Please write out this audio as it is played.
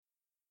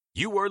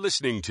You are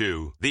listening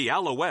to the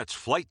Alouettes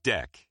Flight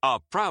Deck,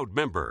 a proud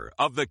member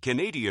of the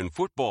Canadian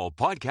Football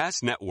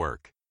Podcast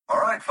Network.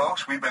 All right,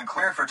 folks, we've been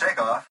cleared for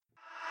takeoff.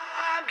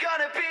 I'm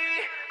gonna be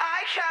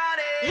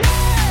iconic. Yeah!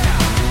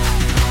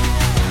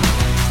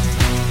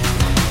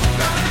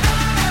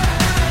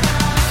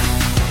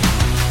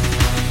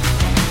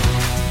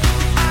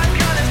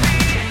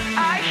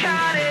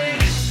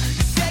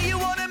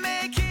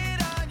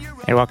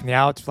 Hey, welcome to the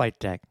Alouettes Flight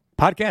Deck,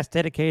 podcast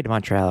dedicated to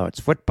Montreal Alouettes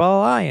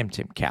football. I am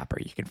Tim Capper.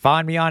 You can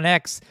find me on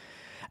X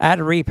at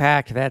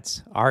Repact.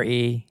 That's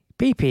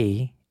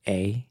REPPACT.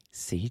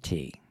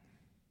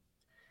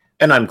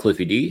 And I'm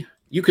Cliffy D.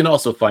 You can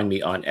also find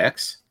me on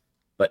X,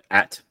 but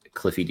at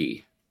Cliffy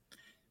D.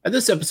 And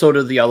this episode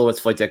of the Alouettes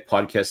Flight Deck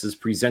podcast is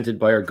presented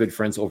by our good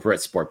friends over at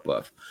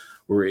SportBuff,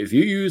 where if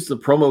you use the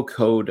promo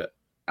code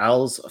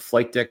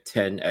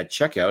ALSFlightDeck10 at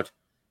checkout,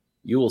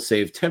 you will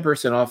save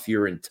 10% off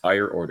your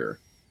entire order.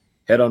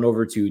 Head on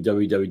over to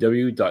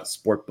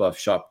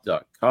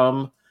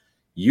www.sportbuffshop.com,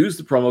 use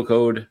the promo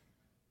code,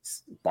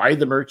 buy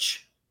the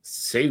merch,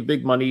 save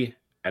big money,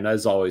 and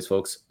as always,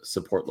 folks,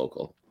 support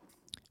local.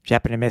 If you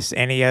happen to miss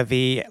any of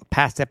the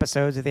past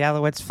episodes of the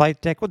Alouettes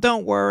Flight Deck, well,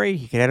 don't worry.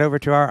 You can head over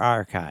to our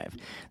archive.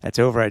 That's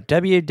over at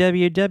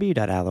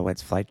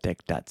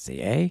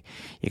www.alouettesflightdeck.ca.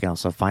 You can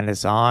also find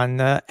us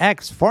on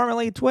X,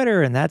 formerly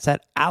Twitter, and that's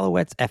at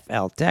Alouettes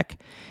FL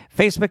Deck.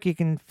 Facebook, you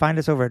can find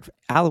us over at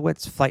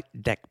Alouettes Flight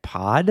Deck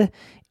Pod.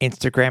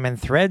 Instagram and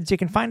Threads, you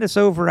can find us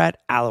over at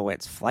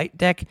Alouettes Flight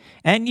Deck.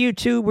 And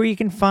YouTube, where you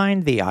can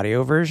find the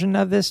audio version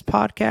of this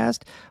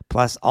podcast,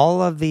 plus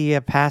all of the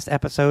past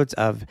episodes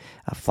of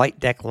Flight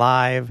Deck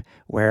Live,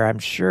 where I'm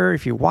sure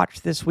if you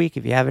watched this week,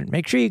 if you haven't,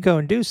 make sure you go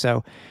and do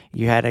so.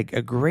 You had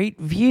a great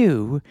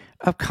view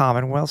of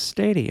Commonwealth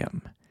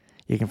Stadium.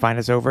 You can find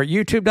us over at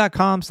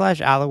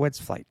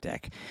youtube.com/Alouettes Flight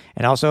Deck.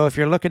 And also, if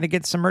you're looking to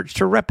get some merch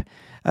to rep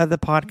the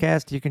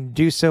podcast, you can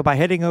do so by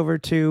heading over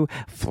to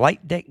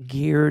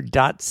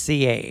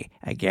FlightDeckGear.ca.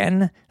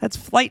 Again, that's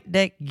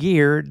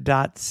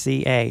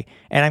FlightDeckGear.ca.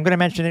 And I'm going to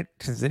mention it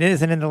since it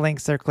isn't in the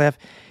links there, Cliff.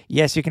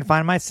 Yes, you can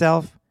find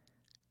myself,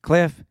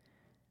 Cliff,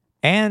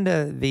 and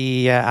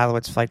the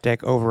Alouettes Flight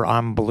Deck over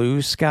on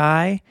Blue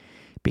Sky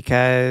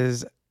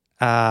because,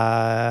 with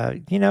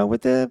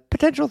the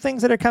potential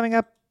things that are coming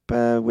up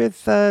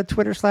with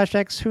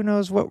Twitter/X, who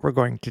knows what we're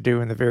going to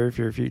do in the very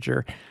near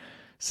future.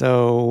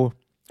 So,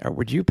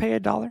 would you pay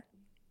 $1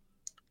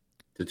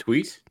 to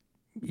tweet?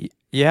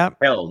 Yeah.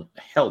 Hell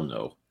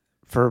no.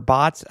 For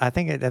bots, I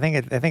think it's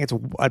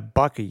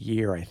 $1 a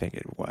year. I think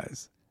it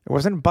was. It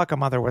wasn't $1 a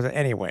month, or was it?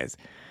 Anyways,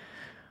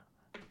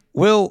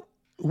 we'll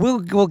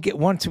get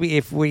we'll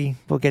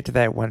get to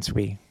that once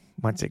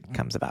it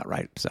comes about,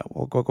 right? So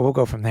we'll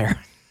go from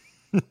there.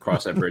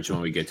 Cross that bridge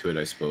when we get to it,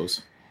 I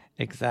suppose.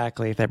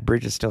 Exactly, if that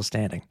bridge is still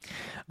standing.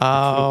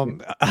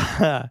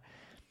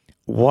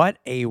 What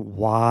a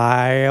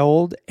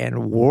wild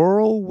and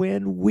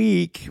whirlwind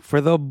week for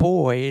the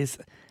boys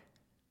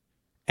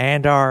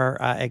and our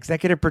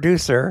executive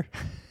producer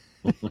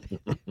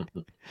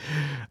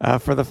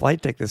for the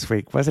flight deck this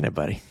week, wasn't it,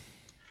 buddy?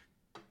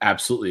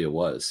 Absolutely, it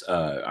was.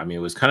 It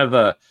was kind of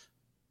a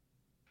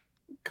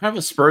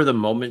spur of the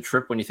moment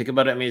trip when you think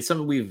about it. I mean, it's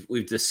something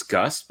we've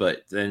discussed,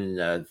 but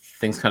then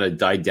things kind of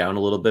died down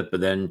a little bit.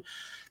 But then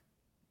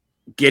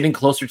getting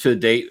closer to the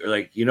date, we're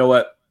like, you know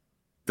what?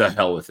 The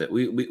hell with it.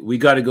 We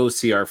got to go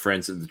see our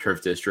friends in the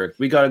Turf District.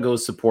 We got to go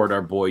support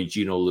our boy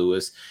Gino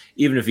Lewis,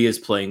 even if he is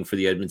playing for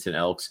the Edmonton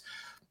Elks.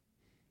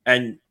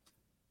 And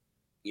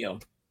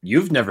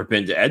you've never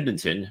been to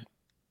Edmonton,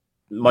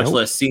 much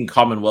less seen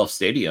Commonwealth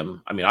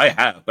Stadium. I mean, I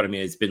have, but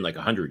it's been like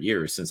 100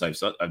 years since I've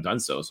done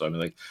so. So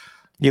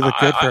you look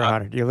good for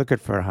 100. You look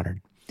good for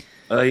 100.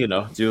 Do you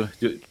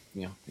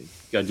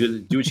gotta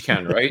do what you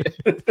can, right?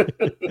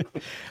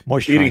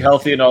 Eating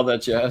healthy and all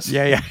that jazz.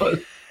 Yeah.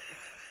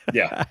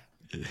 Yeah.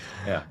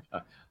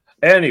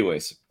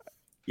 Anyways,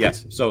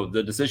 yes. So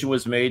the decision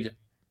was made,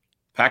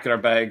 packing our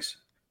bags,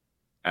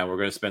 and we're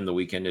going to spend the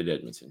weekend at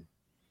Edmonton.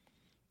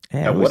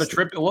 Yeah, and what a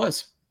trip it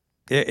was.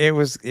 It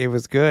was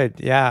good.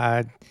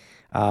 Yeah.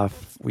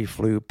 We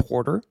flew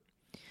Porter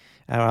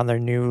on their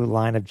new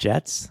line of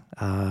jets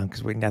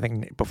because I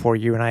think before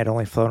you and I had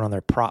only flown on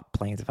their prop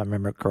planes, if I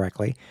remember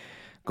correctly,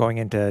 going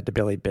into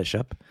Billy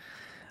Bishop.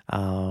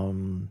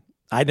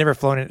 I'd never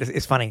flown it.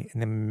 It's funny.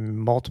 In the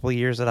multiple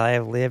years that I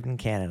have lived in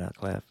Canada,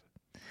 Cliff,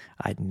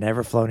 I'd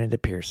never flown into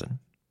Pearson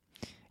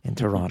in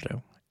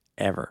Toronto,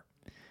 ever.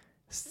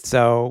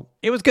 So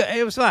it was good.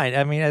 It was fine.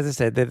 I mean, as I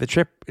said, the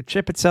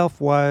trip itself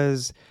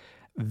was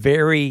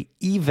very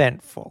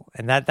eventful,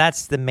 and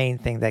that's the main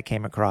thing that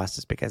came across,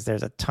 is because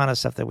there's a ton of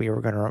stuff that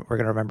we're gonna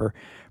remember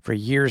for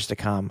years to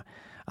come.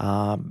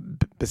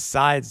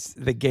 Besides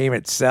the game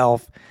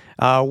itself,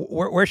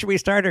 where should we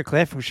start, or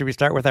Cliff? Should we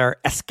start with our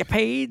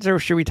escapades, or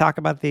should we talk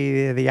about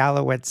the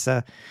Alouettes,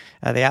 the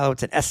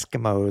Alouettes and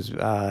Eskimos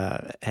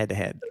head to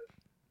head?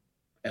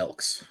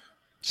 Elks.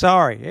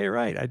 Sorry, you're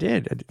right. I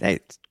did. Hey,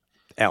 it's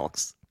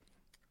Elks.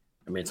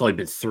 I mean, it's only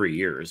been 3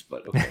 years,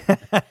 but okay.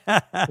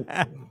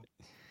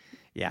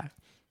 Yeah.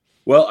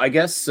 Well, I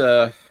guess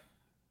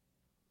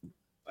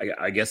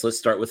I guess let's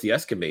start with the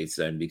Escapades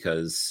then,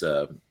 because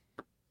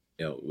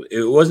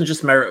it wasn't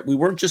just we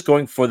weren't just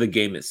going for the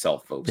game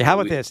itself, folks. Yeah, how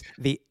about this?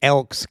 The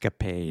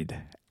ELKScapade.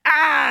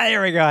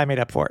 There we go. I made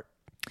up for it.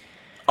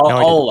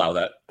 I'll allow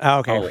that. Oh,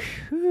 okay.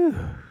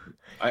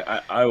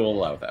 I will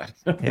allow that.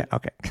 Yeah.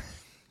 Okay.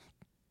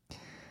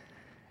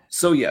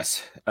 So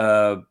yes,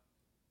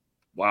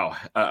 wow.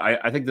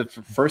 I think the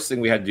first thing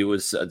we had to do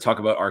was talk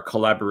about our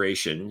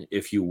collaboration,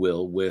 if you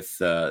will, with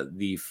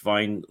the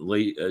fine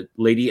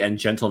lady and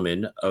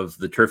gentlemen of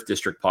the Turf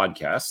District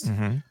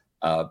podcast,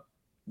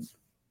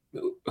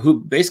 who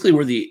basically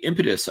were the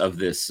impetus of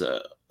this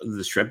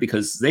trip,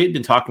 because they had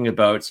been talking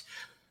about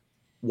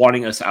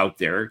wanting us out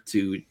there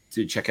to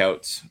check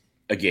out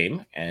a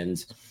game,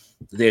 and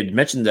they had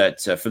mentioned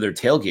that for their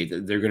tailgate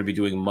they're going to be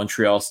doing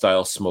Montreal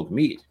style smoked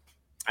meat.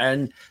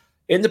 And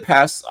in the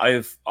past,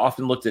 I've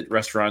often looked at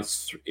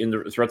restaurants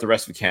throughout the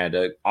rest of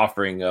Canada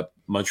offering up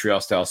Montreal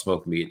style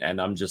smoked meat,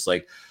 and I'm just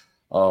like,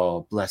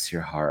 oh, bless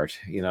your heart,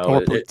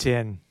 Or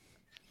poutine.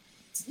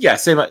 Yeah,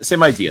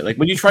 same idea. Like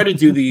when you try to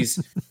do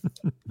these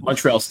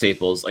Montreal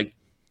staples, like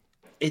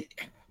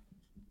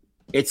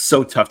it's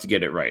so tough to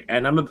get it right.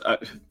 And I'm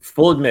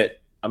full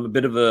admit, I'm a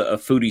bit of a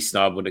foodie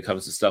snob when it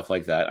comes to stuff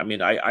like that. I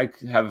mean, I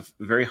have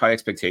very high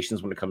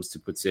expectations when it comes to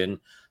poutine,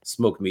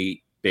 smoked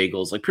meat,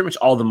 bagels, like pretty much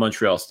all the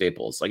Montreal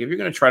staples. Like if you're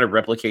going to try to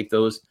replicate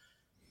those,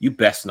 you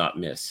best not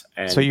miss.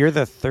 And so you're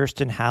the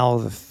Thurston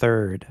Howell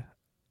III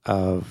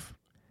of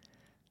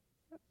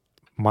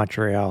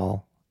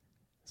Montreal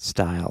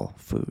style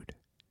food.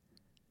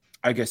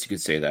 I guess you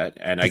could say that.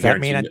 And does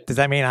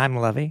that mean I'm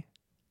Levy?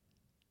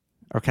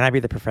 Or can I be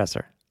the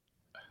professor?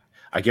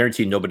 I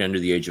guarantee nobody under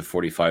the age of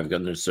 45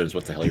 understands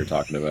what the hell you're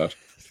talking about.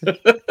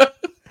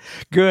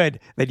 Good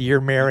that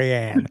you're Mary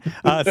Ann.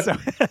 So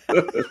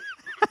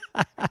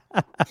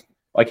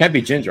I can't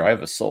be Ginger. I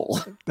have a soul.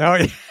 Oh,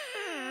 yeah.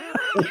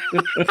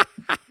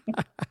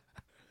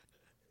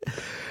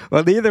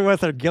 Well, neither of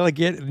us are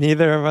Gilligan.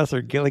 Neither of us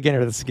are Gilligan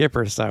or the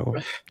skipper. So,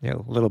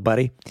 little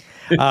buddy.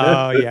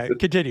 Yeah.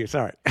 Continue.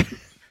 Sorry.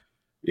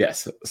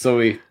 Yes.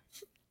 So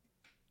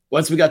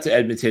once we got to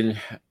Edmonton,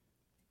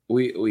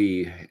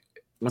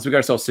 once we got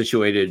ourselves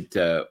situated,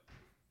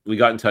 we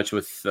got in touch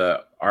with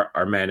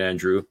our man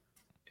Andrew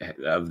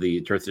of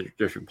the Turf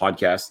District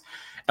podcast,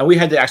 and we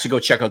had to actually go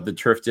check out the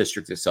Turf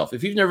District itself.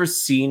 If you've never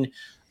seen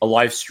a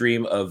live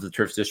stream of the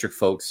Turf District,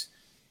 folks,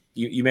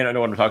 you may not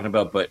know what I'm talking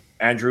about, but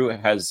Andrew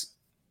has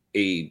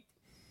a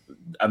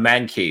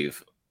man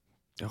cave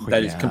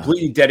that is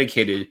completely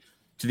dedicated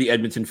to the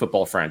Edmonton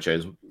football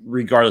franchise,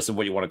 regardless of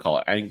what you want to call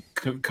it, and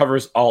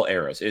covers all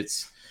eras.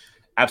 It's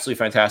absolutely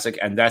fantastic,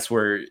 and that's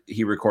where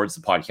he records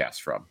the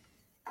podcast from.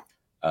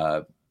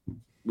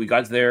 We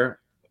got there,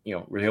 we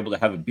were able to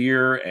have a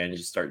beer and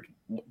just start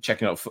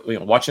checking out,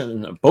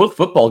 watching both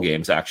football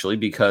games actually,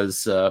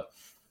 because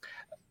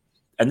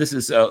and this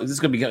is going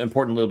to be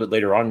important a little bit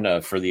later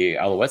on for the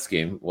Alouettes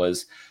game.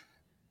 Was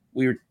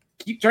we were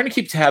trying to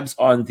keep tabs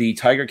on the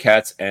Tiger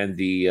Cats and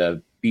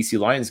the BC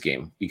Lions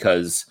game,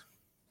 because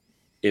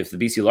if the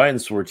BC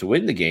Lions were to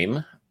win the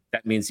game,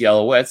 that means the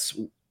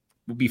Alouettes,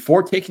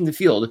 before taking the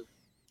field,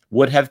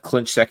 would have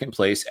clinched second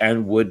place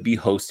and would be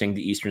hosting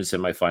the Eastern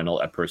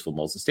semifinal at Percival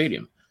Molson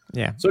Stadium.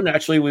 Yeah. So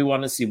naturally, we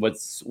want to see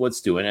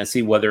what's doing and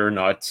see whether or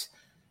not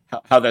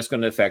how that's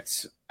going to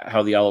affect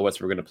how the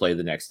Alouettes were going to play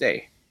the next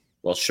day.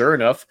 Well, sure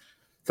enough,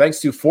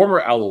 thanks to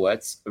former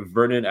Alouettes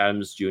Vernon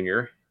Adams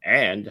Jr.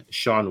 and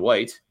Sean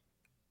White,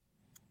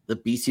 the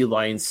BC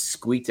Lions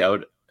squeaked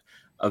out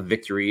a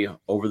victory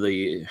over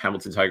the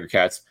Hamilton Tiger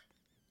Cats,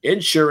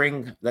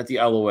 ensuring that the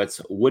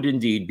Alouettes would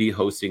indeed be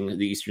hosting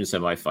the Eastern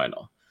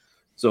semifinal.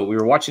 So we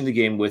were watching the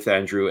game with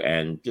Andrew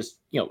and just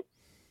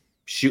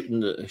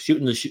shooting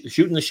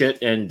the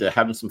shit and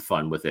having some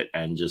fun with it,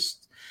 and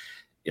just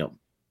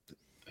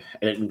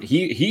and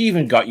he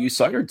even got you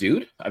cider,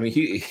 dude. I mean,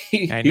 he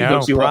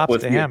hooked you up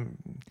with him.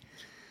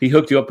 He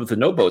hooked you up with the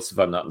no boats, if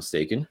I'm not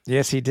mistaken.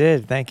 Yes, he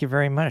did. Thank you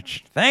very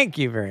much.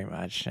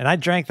 And I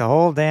drank the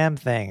whole damn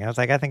thing. I was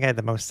like, I think I had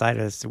the most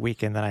cider this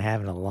weekend that I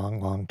have in a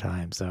long, long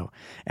time. So,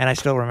 and I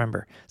still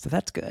remember. So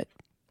that's good.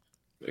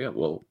 Yeah.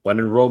 Well, when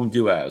in Rome,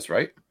 do as,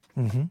 right?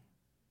 Mm-hmm.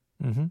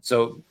 Mm-hmm.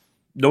 So,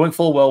 knowing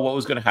full well what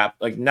was going to happen,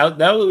 like now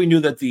that we knew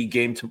that the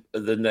game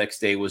the next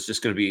day was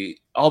just going to be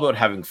all about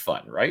having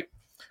fun, right?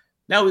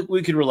 Now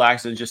we could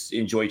relax and just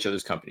enjoy each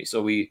other's company.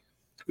 So we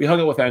hung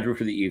out with Andrew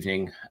for the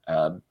evening.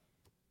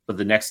 But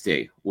the next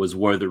day was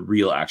where the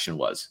real action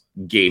was.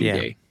 Game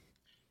day.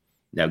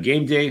 Now,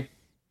 game day,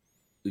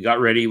 we got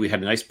ready. We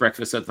had a nice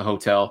breakfast at the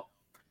hotel.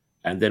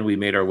 And then we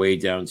made our way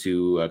down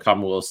to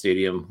Commonwealth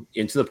Stadium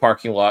into the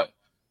parking lot,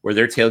 where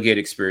their tailgate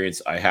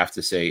experience, I have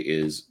to say,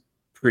 is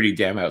pretty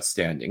damn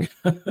outstanding.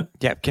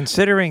 Yeah,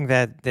 considering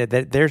that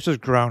theirs was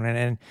grown.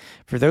 And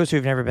for those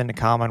who've never been to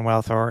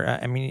Commonwealth, or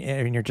I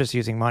mean, you're just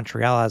using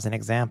Montreal as an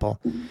example,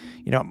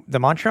 the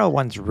Montreal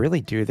ones really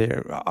do.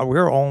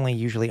 We're only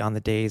usually on the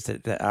days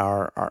that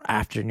our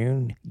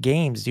afternoon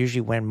games,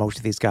 usually when most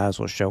of these guys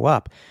will show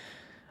up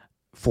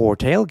for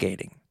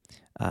tailgating.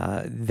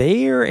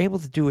 They are able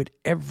to do it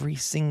every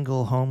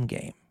single home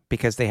game.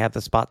 because they have the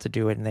spot to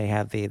do it, and they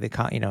have the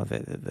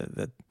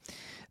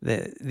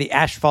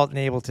asphalt and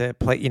able to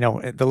play,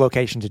 the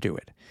location to do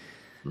it.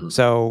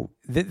 So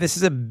this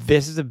is a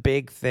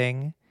big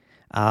thing.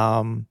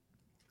 And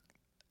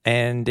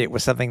it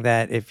was something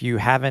that if you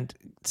haven't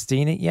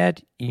seen it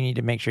yet, you need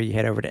to make sure you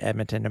head over to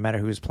Edmonton, no matter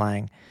who's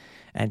playing,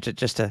 and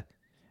just to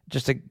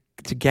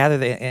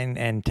gather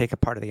and take a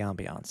part of the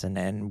ambiance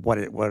and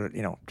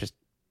just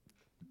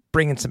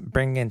bring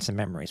in some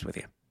memories with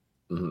you.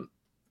 Mm-hmm.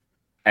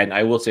 And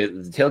I will say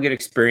the tailgate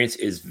experience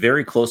is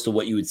very close to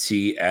what you would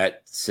see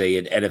at, say,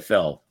 an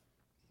NFL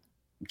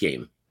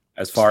game,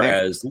 as far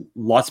as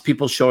lots of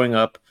people showing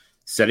up,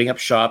 setting up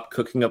shop,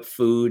 cooking up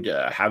food,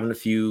 having a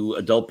few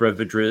adult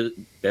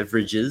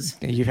beverages.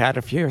 You've had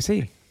a few,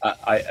 see.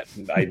 I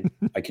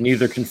can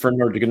neither confirm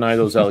nor deny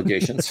those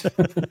allegations.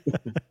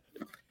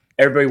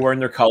 Everybody wearing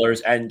their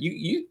colors, and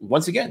you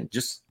once again,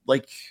 just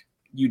like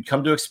you'd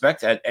come to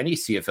expect at any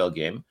CFL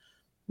game.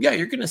 Yeah,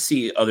 you're going to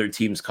see other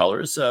teams'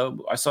 colors.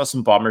 I saw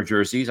some Bomber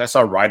jerseys. I saw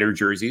Rider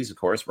jerseys. Of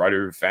course,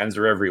 Rider fans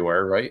are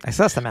everywhere, right? I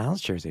saw some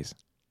Owls jerseys.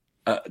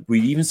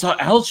 We even saw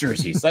Owls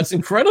jerseys. That's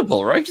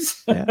incredible, right?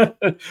 Yeah.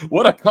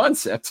 What a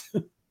concept.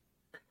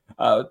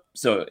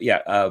 So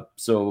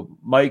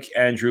Mike,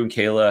 Andrew, and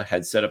Kayla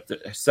had set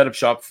up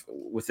shop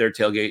with their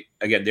tailgate.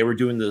 Again, they were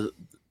doing the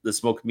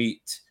smoked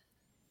meat,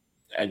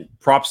 and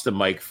props to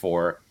Mike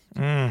for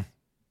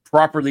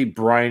properly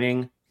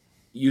brining,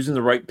 using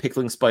the right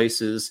pickling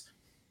spices,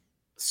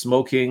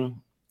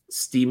 smoking,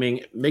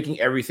 steaming, making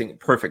everything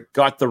perfect.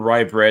 Got the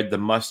rye bread, the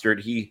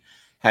mustard. He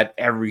had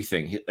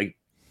everything like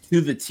to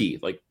the T.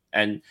 Like,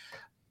 and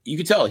you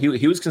could tell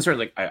he was concerned.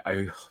 Like,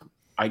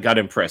 I got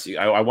impressed.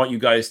 I want you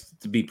guys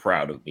to be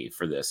proud of me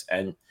for this.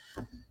 And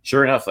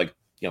sure enough, like,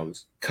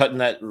 cutting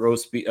that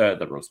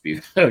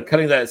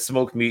cutting that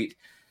smoked meat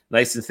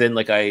nice and thin,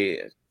 like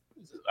I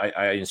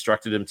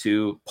instructed him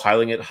to,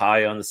 piling it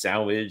high on the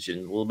sandwich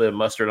and a little bit of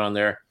mustard on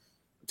there.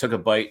 Took a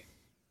bite.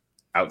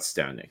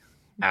 Outstanding.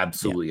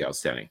 Absolutely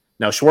outstanding.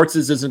 Now,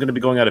 Schwartz's isn't going to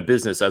be going out of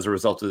business as a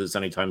result of this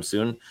anytime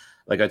soon,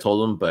 like I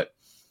told him, but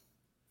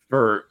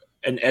for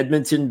an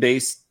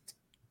Edmonton-based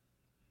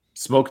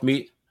smoked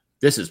meat,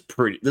 this was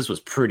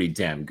pretty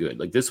damn good.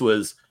 Like, this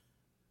was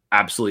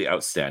absolutely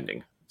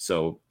outstanding.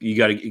 So you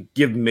got to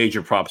give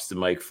major props to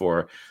Mike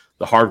for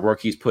the hard work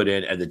he's put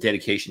in and the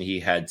dedication he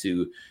had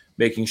to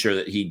making sure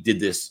that he did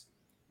this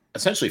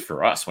essentially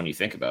for us, when you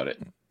think about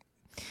it.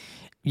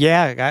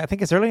 Yeah, I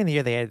think it's early in the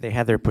year they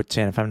had their puts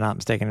in, if I'm not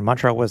mistaken.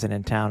 Montreal wasn't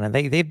in town, and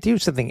they do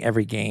something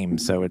every game.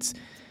 So it's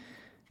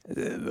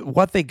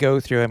what they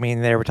go through. I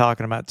mean, they were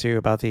talking about too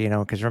about the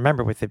because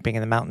remember, with it being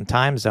in the Mountain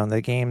Time Zone,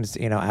 the games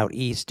out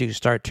east do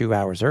start 2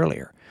 hours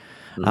earlier.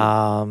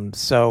 Mm-hmm.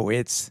 So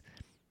it's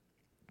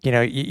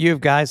you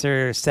guys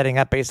are setting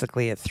up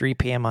basically at 3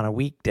 p.m. on a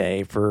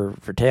weekday for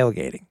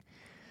tailgating.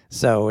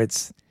 So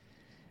it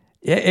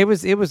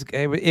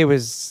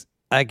was.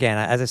 Again,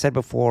 as I said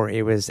before,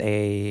 it was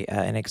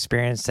an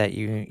experience that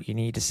you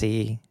need to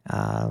see.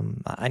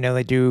 I know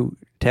they do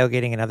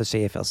tailgating in other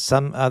CFL,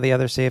 some of the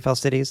other CFL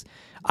cities.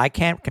 I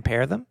can't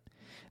compare them.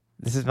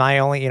 This is my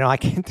only,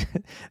 this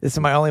is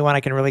my only one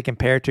I can really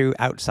compare to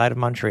outside of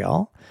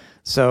Montreal.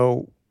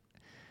 So,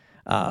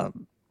 they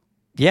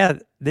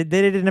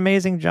did an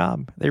amazing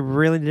job. They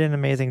really did an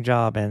amazing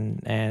job.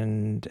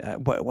 And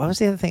what was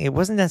the other thing? It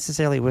wasn't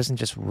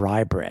just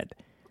rye bread.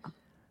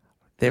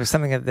 There was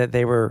something that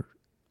they were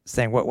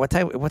saying what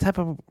type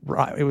of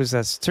rye? It was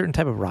a certain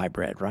type of rye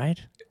bread, right?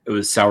 It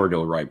was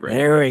sourdough rye bread.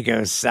 There we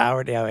go,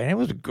 sourdough, and it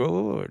was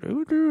good.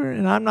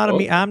 And I'm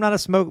not a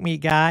smoked meat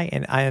guy,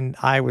 and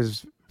I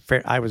was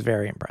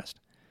very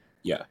impressed.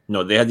 Yeah,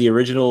 no, they had the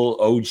original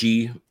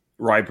OG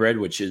rye bread,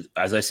 which is,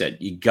 as I said,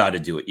 you got to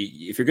do it.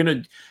 If you're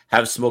gonna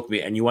have smoked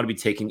meat and you want to be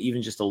taken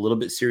even just a little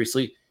bit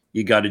seriously,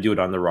 you got to do it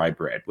on the rye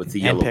bread with the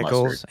yellow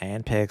mustard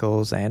and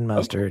pickles and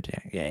mustard.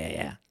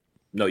 Yeah.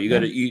 No, you got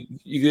to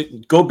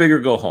you go big or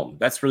go home.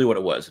 That's really what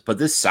it was. But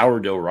this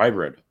sourdough rye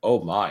bread,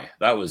 oh my,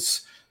 that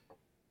was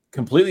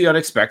completely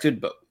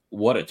unexpected. But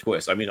what a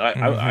twist! I mean,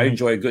 I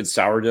enjoy a good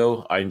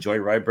sourdough. I enjoy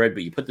rye bread,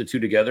 but you put the two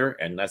together,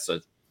 and that's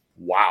a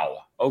wow.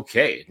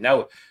 Okay,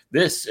 now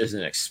this is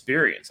an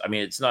experience. I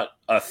mean, it's not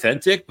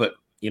authentic, but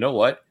you know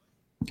what?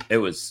 It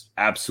was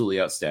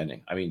absolutely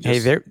outstanding. I mean,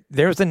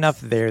 there was enough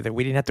there that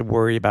we didn't have to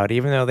worry about,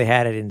 even though they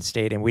had it in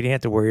stadium. We didn't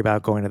have to worry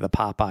about going to the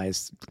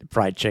Popeyes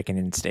fried chicken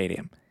in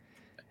stadium.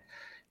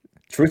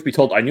 Truth be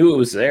told, I knew it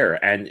was there,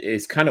 and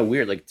it's kind of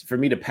weird. Like, for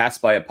me to pass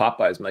by a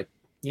Popeyes, I'm like,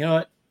 you know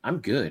what? I'm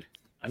good.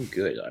 I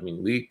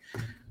mean,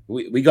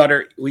 we got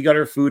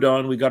our food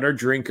on, we got our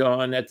drink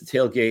on at the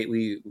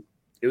tailgate.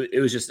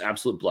 It was just an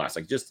absolute blast.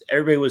 Like, just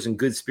everybody was in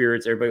good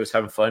spirits. Everybody was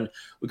having fun.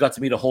 We got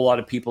to meet a whole lot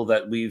of people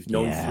that we've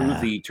known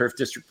through the Turf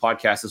District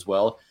podcast as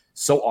well.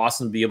 So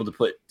awesome to be able to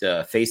put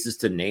faces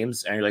to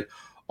names, and you're like,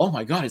 oh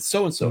my god, it's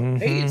so and so.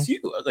 Hey, it's you.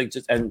 Like,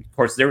 and of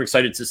course they were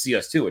excited to see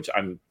us too, which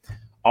I'm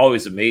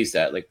always amazed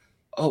at. Like,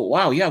 oh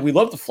wow, yeah, we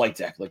love the flight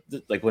deck.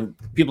 Like when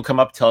people come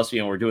up, tell us,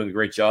 we're doing a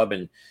great job,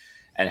 and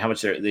and how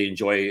much they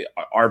enjoy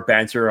our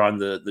banter on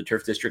the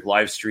Turf District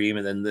live stream,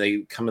 and then they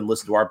come and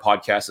listen to our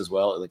podcast as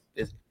well. Like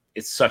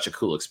it's such a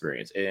cool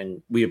experience,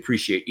 and we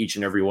appreciate each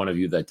and every one of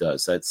you that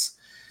does.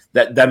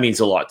 That means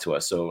a lot to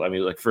us. So I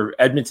mean, like for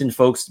Edmonton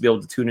folks to be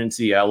able to tune into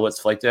the Alouettes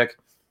Flight Deck,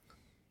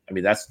 I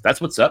mean that's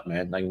what's up,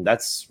 man. I mean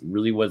that's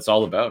really what it's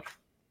all about.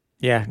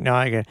 Yeah, no,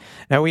 I get it.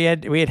 Now we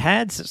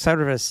had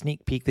sort of a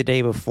sneak peek the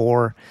day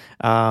before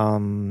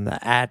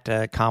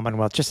at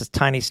Commonwealth, just a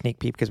tiny sneak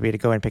peek because we had to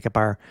go and pick up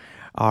our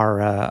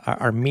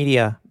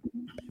media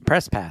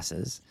press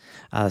passes.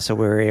 So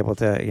we were able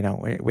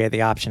to, we had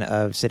the option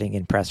of sitting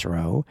in press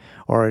row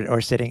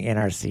or sitting in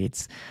our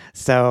seats.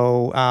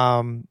 So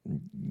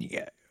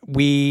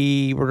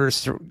we were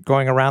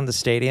going around the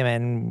stadium,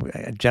 and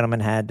a gentleman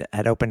had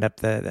opened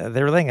up they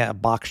were letting a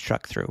box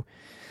truck through,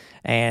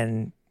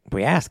 and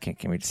we asked,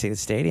 can we see the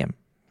stadium?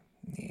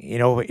 He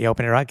opened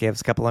it up, gave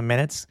us a couple of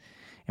minutes,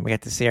 and we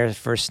got to see our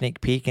first sneak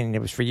peek. And it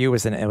was for you, it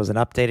was an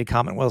updated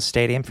Commonwealth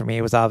Stadium. For me,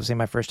 it was obviously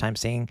my first time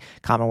seeing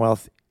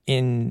Commonwealth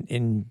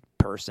in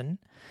person.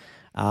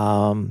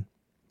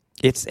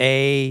 It's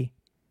and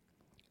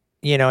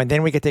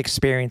then we get to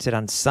experience it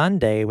on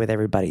Sunday with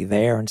everybody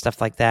there and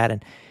stuff like that.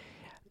 And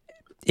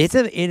it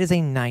is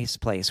a nice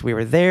place. We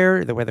were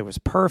there. The weather was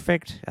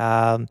perfect.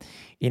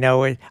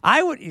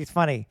 It's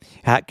funny,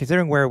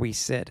 considering where we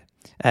sit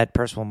at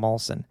Percival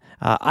Molson.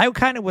 I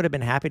kind of would have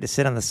been happy to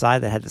sit on the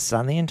side that had the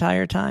sun the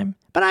entire time,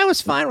 but I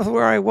was fine with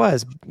where I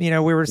was. We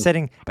were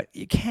sitting, but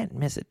you can't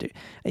miss it, dude.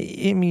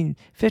 I mean,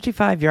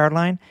 55-yard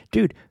line.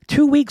 Dude,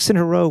 2 weeks in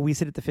a row, we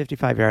sit at the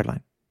 55-yard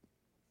line.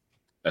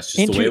 That's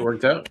just the way it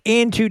worked out.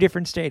 In two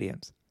different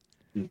stadiums.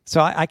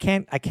 So I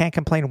can't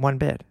complain one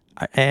bit.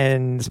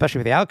 And especially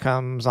with the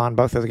outcomes on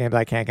both those games,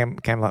 I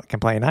can't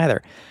complain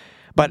either.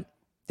 But,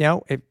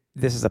 if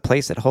this is a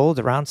place that holds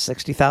around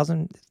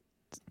 60,000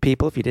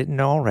 people, if you didn't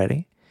know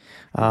already.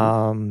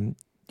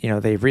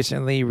 They've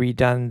recently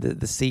redone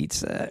the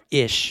seats,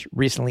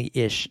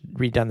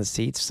 redone the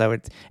seats. So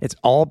it's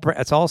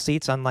all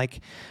seats,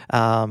 unlike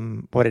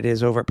what it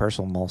is over at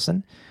Percival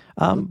Molson.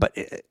 But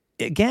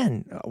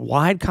again,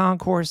 wide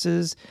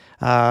concourses.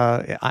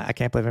 I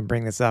can't believe I'm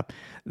bringing this up.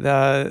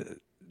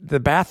 The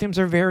bathrooms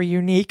are very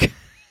unique.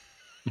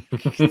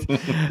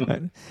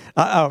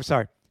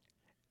 Sorry.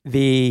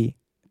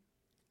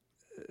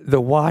 The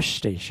wash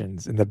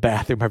stations in the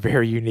bathroom are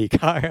very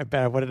unique.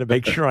 I wanted to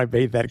make sure I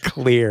made that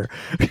clear.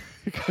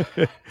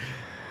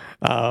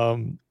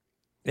 And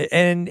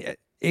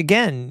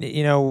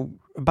again,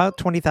 about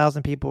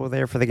 20,000 people were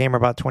there for the game, or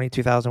about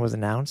 22,000 was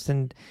announced.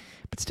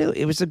 But still,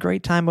 it was a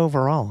great time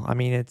overall. I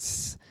mean,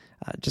 it's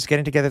just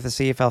getting together with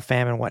the CFL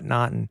fam and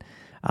whatnot.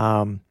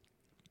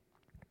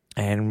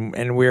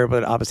 And we were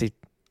able to obviously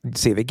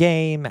see the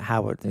game,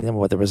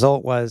 what the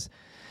result was.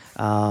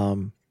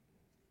 And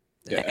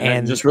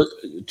just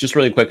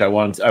really quick, I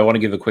want to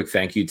give a quick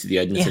thank you to the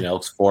Edmonton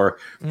Elks for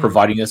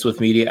providing us with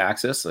media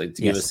access, to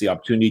give us the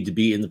opportunity to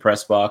be in the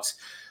press box,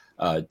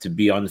 to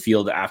be on the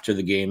field after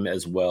the game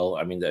as well.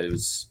 I mean, it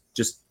was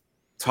just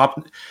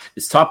top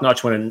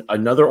notch when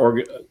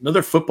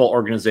another football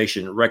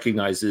organization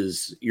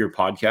recognizes your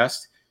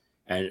podcast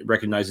and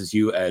recognizes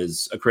you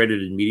as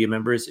accredited media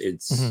members.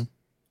 It's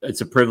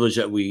a privilege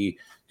that we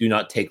do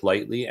not take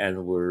lightly,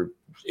 and we're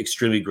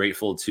extremely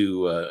grateful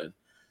to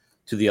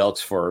the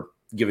Elks for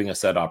giving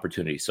us that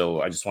opportunity.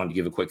 So I just wanted to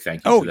give a quick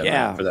thank you to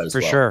them for that as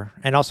well. For sure.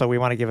 And also we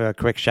want to give a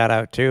quick shout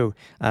out too,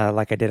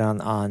 like I did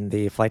on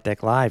the Flight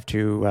Deck Live,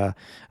 to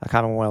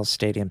Commonwealth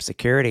Stadium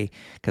security,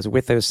 because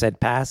with those said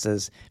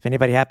passes, if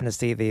anybody happened to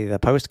see the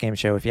post-game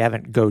show, if you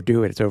haven't, go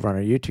do it. It's over on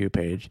our YouTube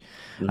page.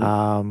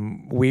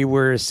 We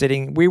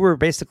were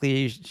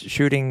basically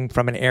shooting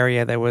from an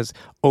area that was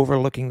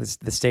overlooking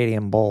the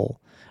Stadium Bowl.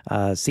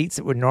 Seats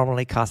that would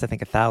normally cost, I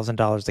think,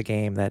 $1,000 a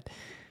game, but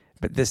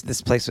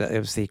this place, it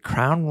was the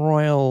Crown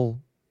Royal...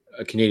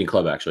 A Canadian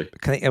Club, actually.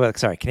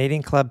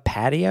 Canadian Club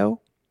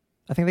Patio,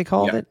 I think they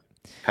called it.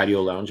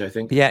 Patio Lounge, I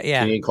think. Yeah.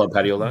 Canadian Club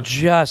Patio Lounge.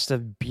 Just a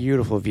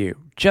beautiful view.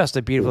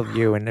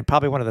 And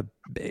probably one of the...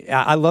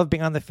 I love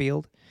being on the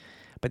field,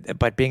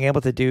 but being able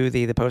to do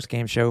the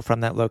post-game show from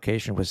that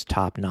location was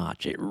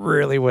top-notch. It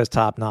really was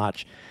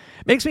top-notch.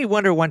 Makes me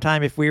wonder one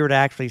time if we were to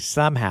actually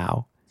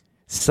somehow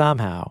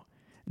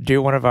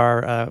do one of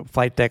our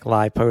Flight Deck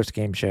Live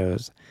post-game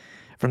shows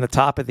from the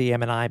top of the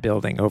M&I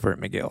building over at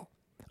McGill,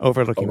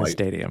 overlooking the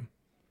stadium.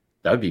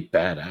 That would be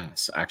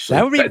badass, actually.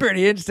 That would be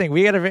pretty interesting.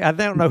 I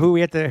don't know who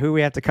we have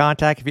to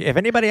contact. If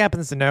anybody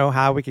happens to know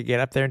how we could get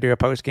up there and do a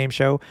post-game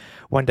show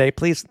one day,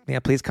 please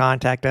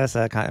contact us.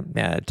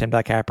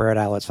 Tim.Capper at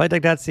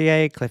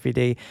alouettesflightdeck.ca, Cliffy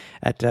D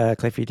at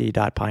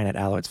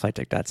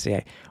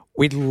cliffyd.pine@alouettesflightdeck.ca.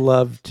 We'd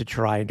love to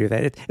try and do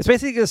that. It's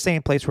basically the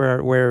same place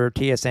where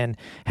TSN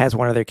has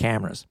one of their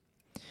cameras.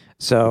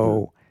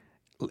 So...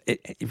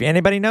 if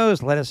anybody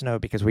knows, let us know,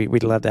 because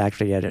we'd love to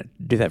actually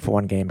do that for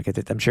one game, because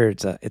I'm sure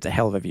it's a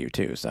hell of a view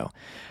too. So,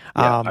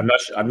 I'm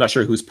not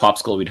sure whose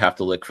popsicle we'd have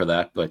to lick for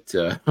that, but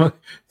it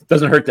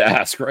doesn't hurt to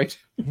ask, right?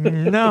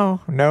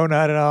 No,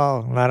 not at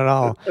all, not at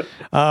all.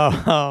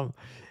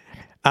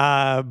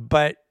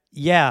 But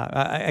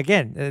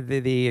Again,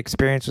 the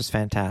experience was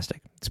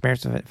fantastic.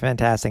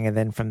 And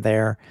then from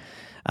there,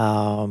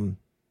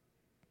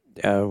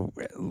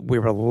 we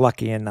were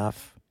lucky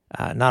enough,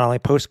 not only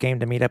post game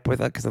to meet up with,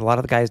 because a lot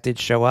of the guys did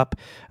show up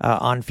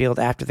on field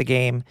after the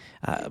game.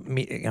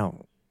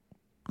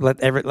 Let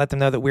them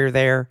know that we're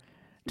there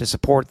to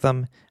support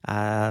them.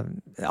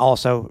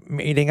 Also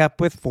meeting up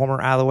with former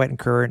Alouette and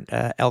current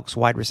Elks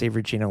wide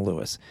receiver Gino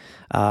Lewis,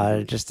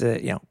 just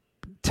to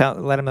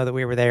let him know that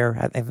we were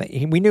there.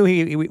 We knew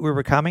we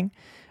were coming,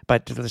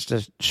 but let's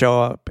just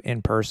show up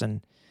in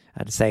person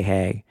to say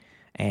hey.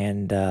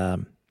 And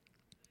the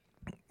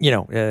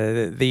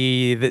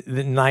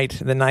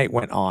night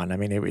went on. I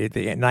mean,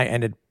 the night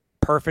ended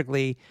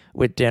perfectly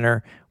with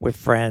dinner with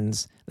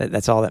friends.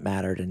 That's all that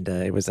mattered. And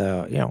it was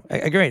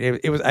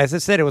great. It was, as I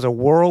said, it was a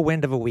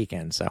whirlwind of a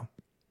weekend. So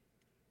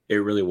it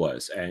really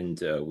was.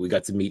 And we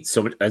got to meet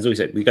as we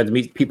said, we got to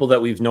meet people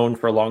that we've known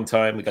for a long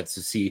time. We got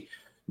to see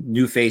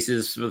new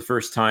faces for the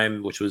first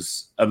time, which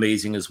was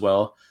amazing as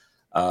well.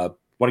 Want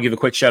to give a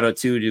quick shout out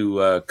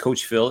to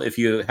Coach Phil. If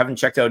you haven't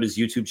checked out his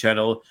YouTube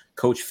channel,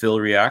 Coach Phil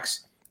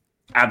Reacts,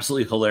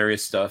 absolutely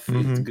hilarious stuff.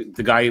 Mm-hmm.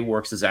 The guy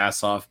works his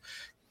ass off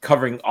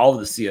covering all of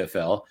the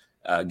CFL,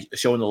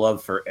 showing the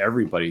love for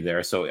everybody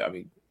there. So, I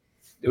mean,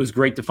 it was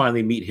great to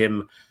finally meet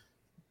him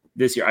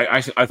this year.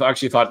 I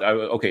actually thought,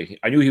 okay,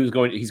 I knew he's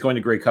going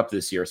to Grey Cup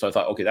this year. So I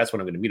thought, okay, that's when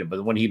I'm going to meet him.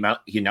 But when he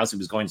announced he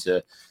was going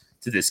to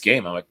this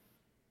game, I'm like,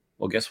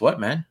 well, guess what,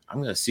 man? I'm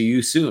going to see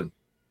you soon.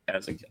 And I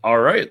was like, all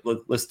right,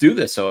 let's do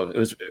this. So it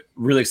was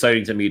really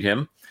exciting to meet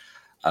him.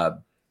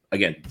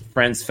 Again,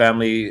 friends,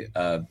 family,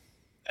 and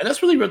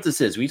that's really what this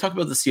is. When you talk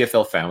about the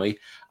CFL family,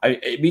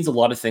 it means a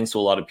lot of things to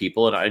a lot of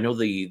people. And I know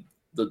the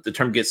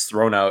term gets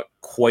thrown out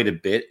quite a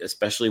bit,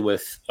 especially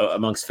with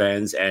amongst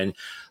fans and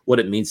what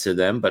it means to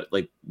them. But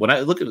like when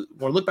I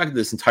look back at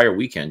this entire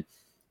weekend,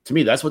 to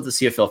me, that's what the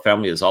CFL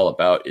family is all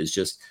about, is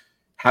just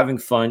having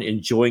fun,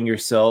 enjoying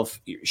yourself,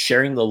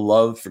 sharing the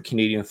love for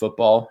Canadian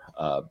football,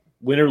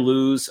 win or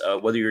lose,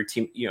 whether your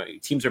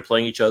teams are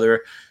playing each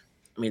other.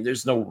 I mean,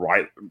 there's no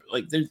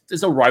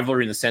there's no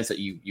rivalry in the sense that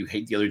you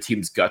hate the other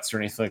team's guts or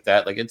anything like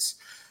that. Like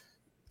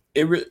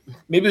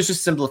maybe it's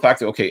just simple the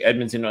fact that, okay,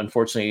 Edmonton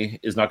unfortunately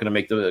is not going to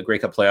make the Grey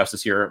Cup playoffs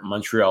this year.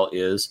 Montreal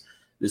is.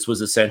 This was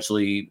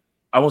essentially,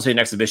 I won't say an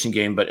exhibition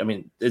game, but I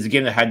mean, it's a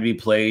game that had to be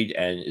played,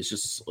 and it's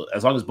just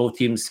as long as both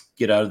teams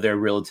get out of there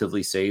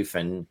relatively safe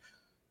and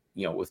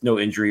with no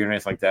injury or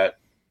anything like that,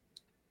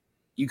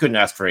 you couldn't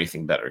ask for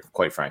anything better,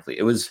 quite frankly.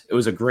 It was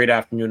a great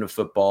afternoon of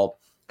football.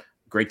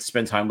 Great to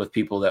spend time with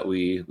people that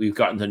we've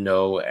gotten to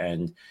know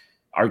and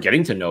are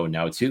getting to know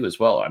now too as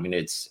well. I mean,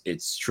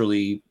 it's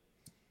truly,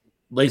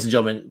 ladies and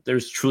gentlemen,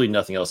 there's truly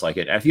nothing else like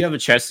it. And if you have a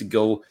chance to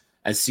go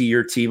and see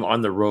your team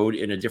on the road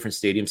in a different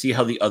stadium, see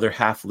how the other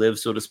half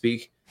lives, so to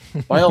speak,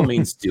 by all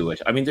means do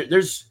it. I mean,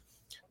 there's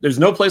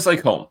no place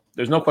like home.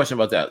 There's no question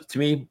about that. To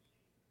me,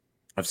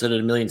 I've said it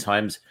a million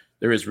times,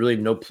 there is really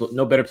no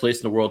better place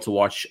in the world to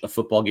watch a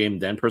football game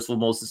than Percival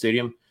Molson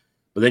Stadium.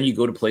 But then you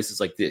go to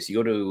places like this. You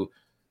go to,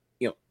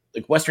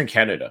 like Western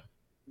Canada.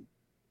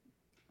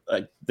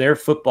 Their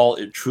football,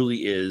 it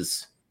truly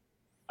is,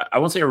 I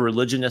won't say a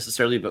religion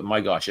necessarily, but my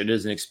gosh, it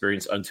is an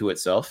experience unto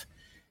itself.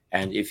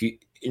 And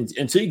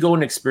until you go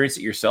and experience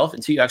it yourself,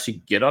 until you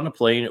actually get on a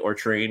plane or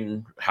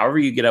train, however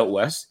you get out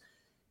west,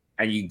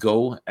 and you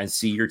go and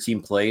see your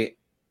team play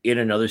in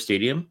another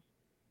stadium,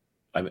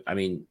 I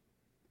mean,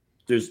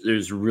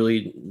 there's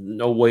really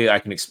no way I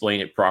can explain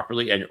it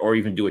properly or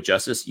even do it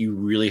justice. You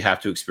really have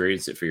to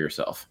experience it for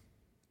yourself.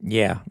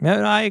 Yeah,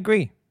 no, I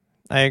agree.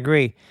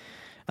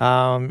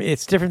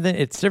 It's different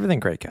than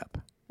Grey Cup.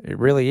 It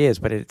really is,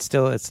 but it's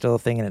still a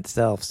thing in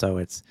itself. So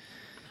it's,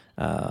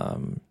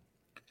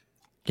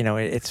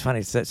 it's funny.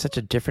 It's such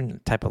a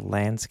different type of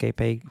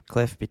landscape,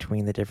 Cliff,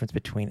 between the difference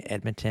between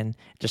Edmonton,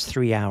 just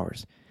 3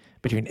 hours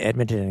between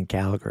Edmonton and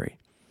Calgary.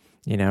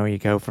 You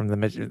go from the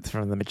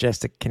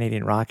majestic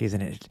Canadian Rockies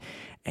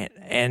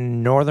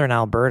and northern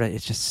Alberta.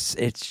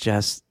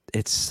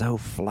 It's so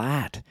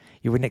flat.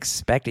 You wouldn't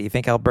expect it. You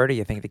think Alberta,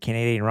 you think the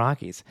Canadian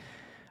Rockies,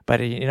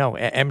 but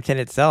Edmonton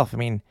itself. I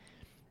mean,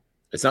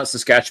 it's not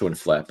Saskatchewan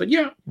flat, but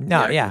yeah.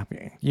 No, yeah.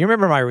 You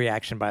remember my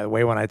reaction, by the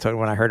way, when I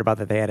heard about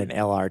that they had an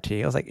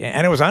LRT. I was like,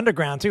 and it was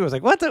underground too. I was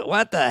like, what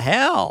the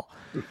hell?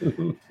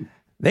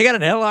 They got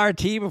an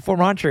LRT before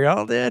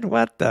Montreal did?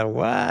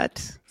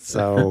 What?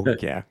 So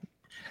yeah.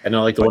 And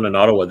unlike the one in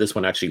Ottawa, this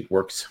one actually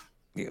works.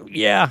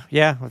 Yeah.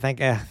 Well, thank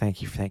you.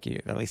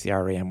 At least the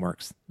REM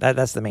works.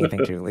 That's the main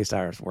thing too. At least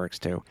ours works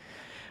too.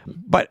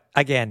 But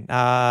again,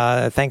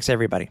 thanks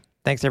everybody.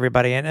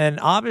 And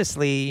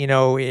obviously,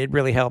 it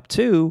really helped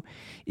too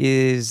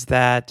is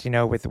that,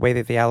 with the way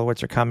that the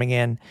Alouettes are coming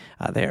in,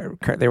 they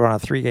were on a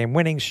 3-game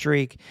winning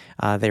streak.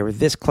 They were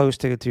this close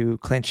to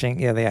clinching.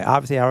 They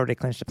obviously already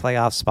clinched a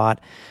playoff spot,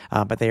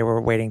 but they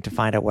were waiting to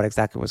find out what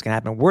exactly was going to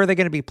happen. Were they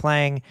going to be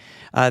playing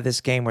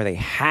this game where they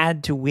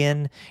had to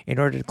win in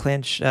order to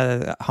clinch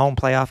a home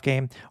playoff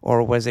game,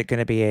 or was it going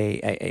to be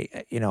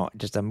a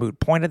just a moot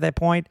point at that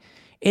point?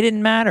 It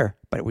didn't matter,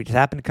 but we just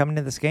happened to come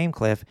into this game,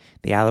 Cliff.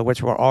 The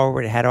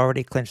Alouettes had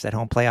already clinched that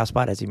home playoff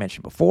spot, as you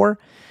mentioned before,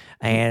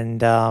 and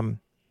the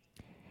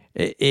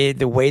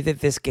way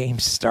that this game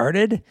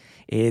started,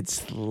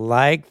 it's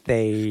like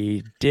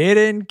they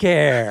didn't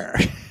care.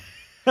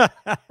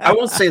 I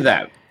won't say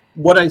that.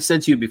 What I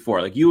said to you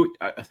before, like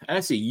I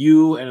say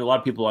you and a lot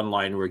of people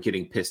online were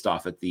getting pissed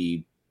off at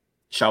the,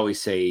 shall we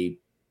say,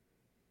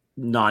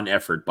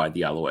 non-effort by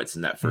the Alouettes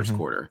in that first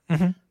quarter.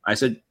 Mm-hmm. I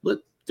said,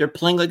 look, they're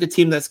playing like a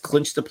team that's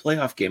clinched a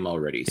playoff game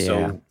already. Yeah.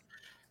 So,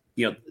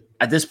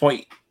 at this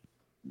point,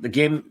 the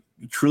game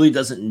truly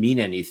doesn't mean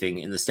anything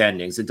in the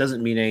standings. It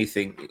doesn't mean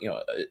anything.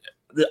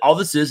 All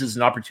this is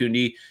an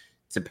opportunity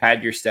to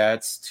pad your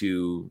stats,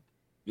 to,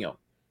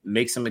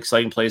 make some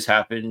exciting plays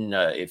happen.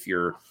 If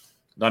you're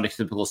not a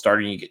typical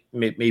starter, you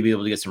may be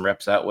able to get some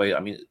reps that way. I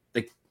mean,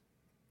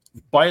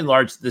 by and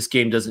large, this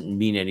game doesn't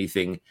mean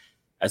anything.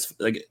 As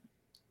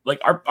like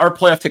our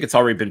playoff ticket's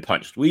already been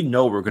punched. We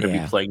know we're going to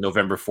be playing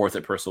November 4th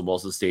at Percival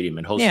Balls Stadium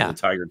and hosting the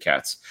Tiger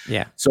Cats.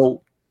 Yeah.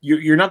 So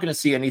you're not going to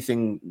see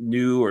anything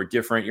new or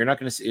different. You're not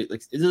going to see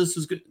this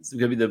is going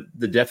to be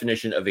the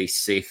definition of a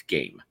safe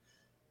game,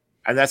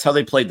 and that's how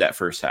they played that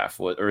first half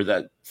or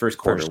that first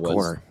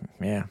quarter.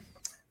 Yeah.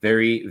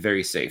 Very,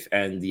 very safe.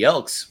 And the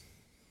Elks,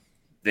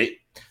 they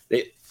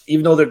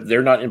even though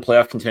they're not in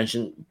playoff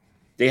contention,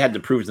 they had to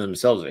prove to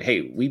themselves that,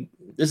 hey,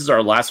 this is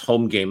our last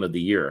home game of the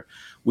year.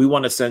 We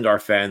want to send our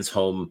fans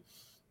home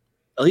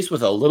at least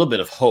with a little bit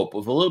of hope,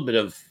 with a little bit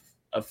of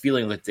a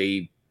feeling that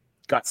they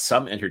got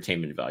some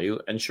entertainment value.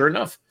 And sure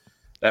enough,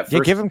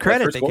 give them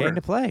credit. They came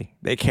to play.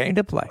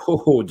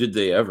 Oh, did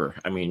they ever?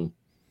 I mean,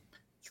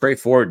 Trey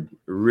Ford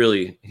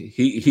really,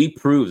 he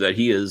proved that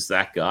he is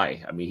that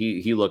guy. I mean,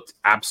 he looked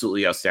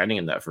absolutely outstanding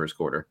in that first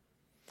quarter.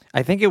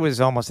 I think it was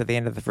almost at the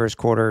end of the first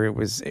quarter.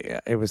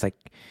 It was like,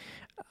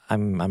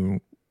 I'm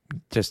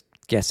just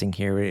guessing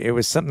here. It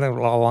was something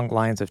along the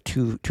lines of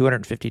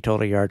 250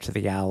 total yards to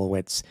the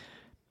Alouettes,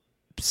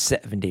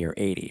 70 or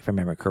 80, if I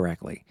remember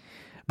correctly.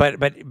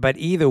 But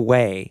either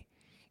way,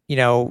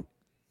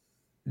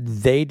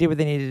 they did what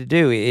they needed to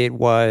do. It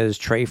was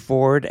Trey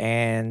Ford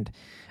and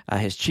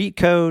his cheat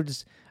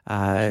codes.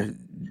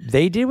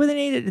 They did what they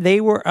needed.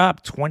 They were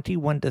up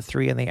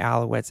 21-3 on the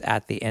Alouettes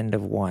at the end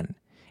of one.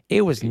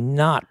 It was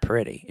not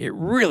pretty. It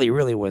really,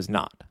 really was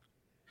not.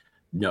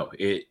 No,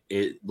 it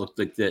looked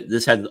like that.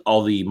 This had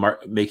all the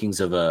makings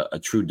of a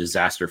true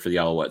disaster for the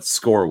Alouettes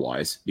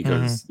score-wise,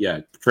 because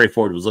Trey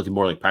Ford was looking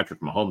more like Patrick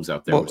Mahomes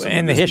out there. Well,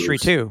 and the history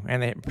moves too.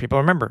 And people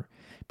remember.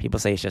 People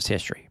say it's just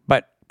history,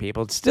 but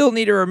people still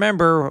need to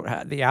remember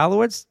the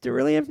Alouettes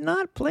really have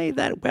not played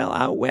that well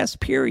out west.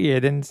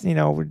 Period. And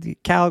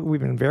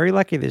we've been very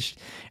lucky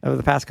over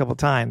the past couple of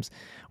times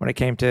when it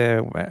came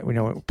to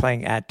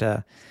playing at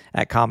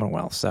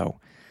Commonwealth. So.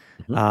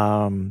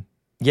 Mm-hmm.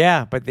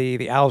 But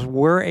the Owls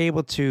were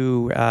able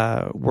to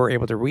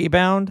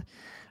rebound,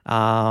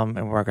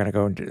 and we're going to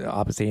go into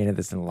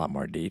this in a lot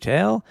more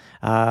detail.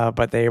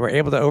 But they were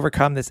able to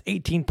overcome this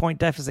 18-point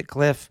deficit,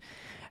 Cliff,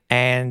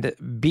 and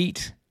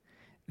beat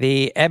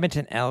the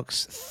Edmonton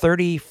Elks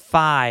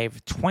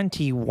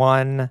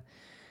 35-21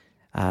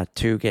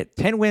 to get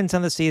 10 wins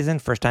on the season,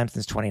 first time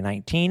since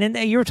 2019. And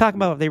you were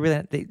talking about they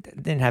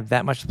didn't have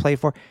that much to play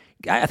for.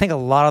 I think a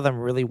lot of them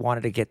really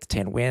wanted to get to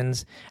 10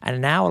 wins,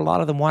 and now a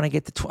lot of them want to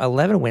get to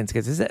 11 wins,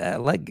 because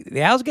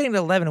the Owls getting to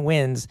 11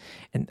 wins,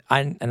 and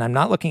I'm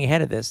not looking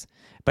ahead of this,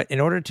 but in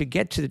order to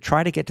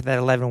try to get to that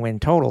 11 win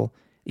total,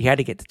 you had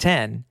to get to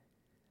 10.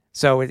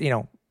 So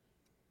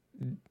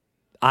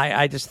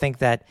I just think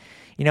that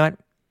what,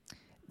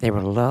 they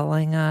were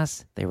lulling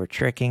us, they were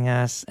tricking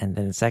us, and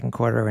then the second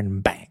quarter,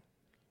 and bang.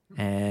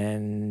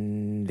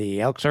 And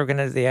the Elks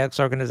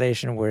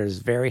organization was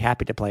very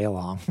happy to play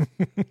along.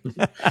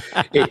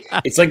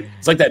 It's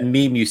like that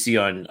meme you see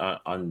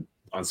on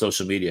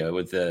social media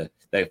with the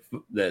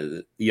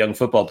young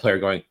football player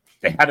going,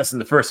 "They had us in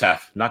the first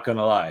half, not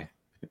gonna lie."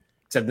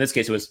 Except in this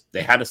case, it was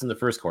they had us in the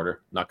first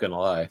quarter, not gonna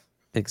lie.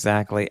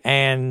 Exactly,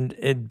 and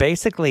it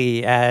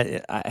basically,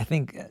 I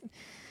think.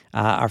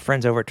 Our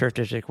friends over at Turf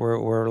District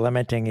were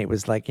lamenting. It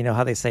was like,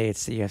 how they say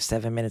you have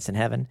 7 minutes in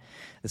heaven.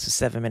 This was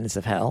 7 minutes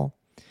of hell.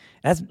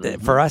 That's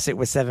for us. It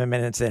was 7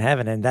 minutes in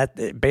heaven, and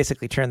that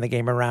basically turned the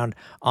game around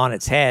on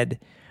its head,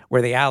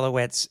 where the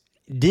Alouettes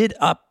they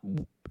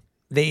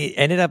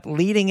ended up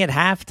leading at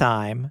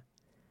halftime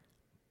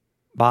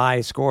by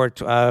a score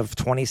of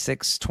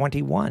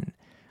 26-21.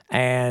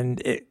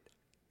 And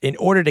in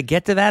order to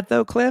get to that,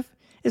 though, Cliff,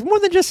 it's more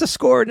than just a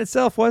score in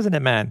itself, wasn't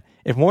it, man?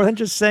 If more than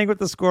just saying what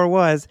the score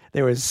was,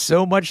 there was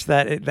so much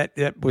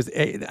that was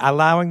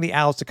allowing the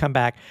Owls to come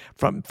back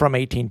from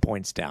 18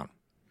 points down.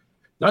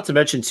 Not to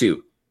mention,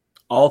 too,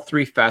 all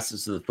three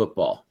facets of the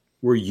football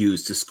were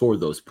used to score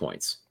those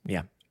points.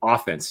 Yeah.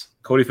 Offense,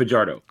 Cody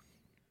Fajardo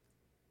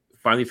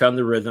finally found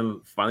the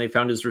rhythm, finally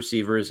found his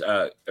receivers.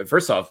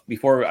 First off,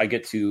 before I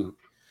get to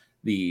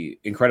the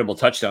incredible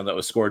touchdown that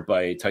was scored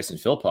by Tyson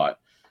Philpott,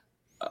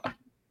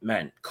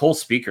 man, Cole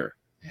Speaker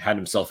had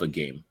himself a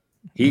game.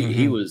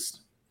 He was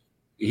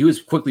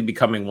quickly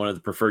becoming one of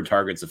the preferred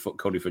targets of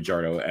Cody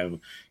Fajardo, and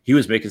he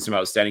was making some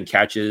outstanding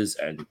catches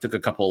and took a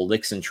couple of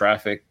licks in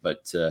traffic.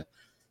 But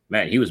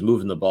man, he was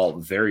moving the ball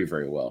very,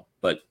 very well.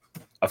 But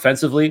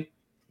offensively,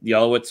 the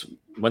Alouettes,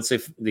 once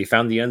they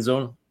found the end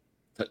zone,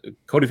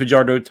 Cody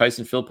Fajardo,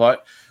 Tyson Philpott,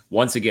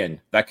 once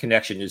again, that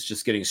connection is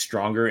just getting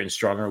stronger and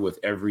stronger with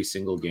every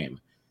single game.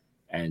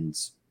 And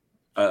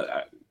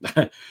I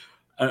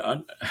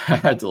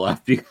had to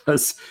laugh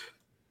because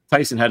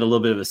Tyson had a little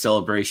bit of a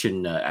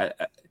celebration. I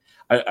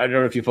don't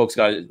know if you folks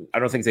got it. I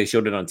don't think they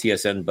showed it on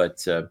TSN,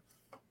 but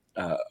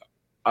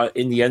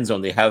in the end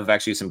zone, they have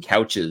actually some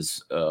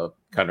couches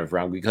kind of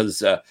around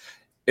because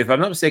if I'm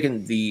not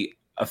mistaken, the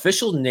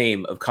official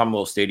name of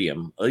Commonwealth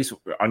Stadium, at least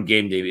on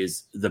game day,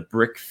 is the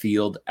Brick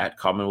Field at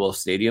Commonwealth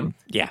Stadium.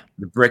 Yeah.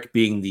 The Brick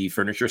being the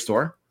furniture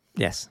store.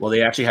 Yes. Well,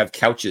 they actually have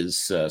couches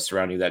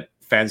surrounding that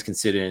fans can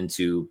sit in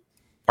to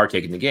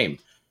partake in the game.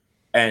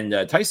 And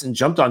Tyson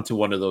jumped onto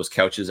one of those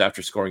couches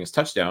after scoring his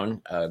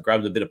touchdown,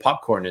 grabbed a bit of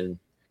popcorn and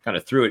kind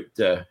of threw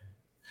it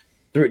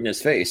in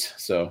his face.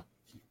 So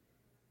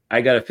I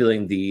got a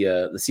feeling the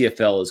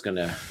CFL is going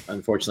to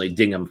unfortunately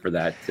ding him for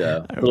that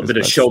little bit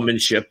of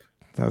showmanship.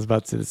 I was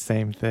about to say the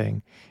same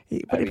thing.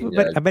 But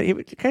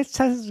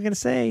Tyson was going to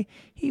say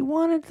he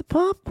wanted the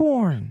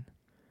popcorn.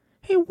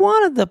 He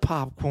wanted the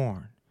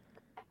popcorn.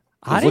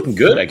 It was looking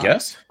good, I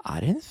guess. I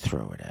didn't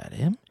throw it at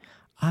him.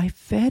 I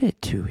fed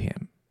it to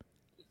him.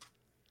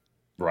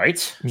 Right?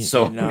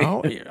 So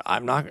no,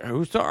 I'm not.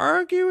 Who's to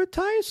argue with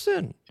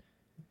Tyson?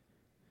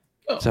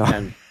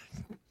 And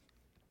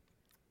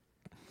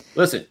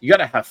listen, you got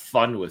to have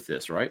fun with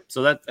this, right?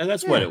 So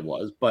that's what it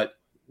was. But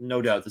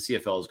no doubt the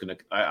CFL is going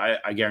to.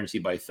 I guarantee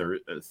by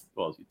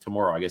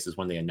tomorrow, I guess, is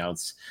when they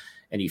announce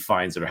any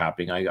fines that are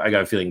happening. I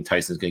got a feeling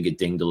Tyson's going to get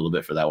dinged a little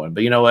bit for that one.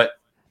 But you know what?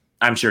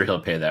 I'm sure he'll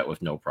pay that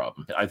with no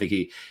problem. I think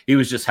he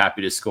was just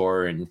happy to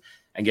score and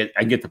get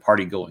the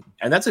party going,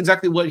 and that's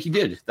exactly what he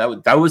did.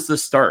 That was the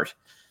start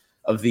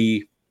of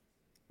the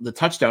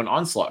touchdown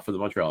onslaught for the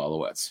Montreal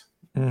Alouettes.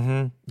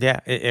 Mm-hmm. Yeah,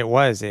 it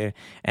was,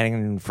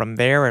 and from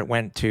there it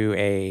went to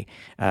a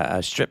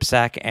strip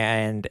sack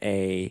and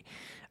a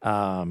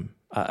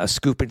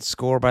scoop and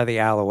score by the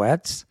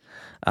Alouettes.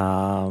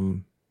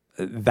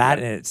 That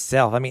in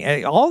itself, I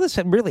mean, all this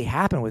really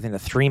happened within a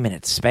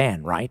 3-minute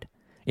span, right?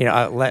 You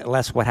know,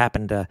 less what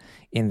happened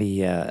in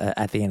the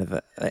at the end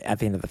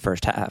of the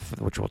first half,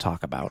 which we'll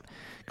talk about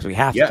because we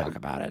have to talk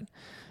about it.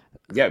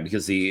 Yeah,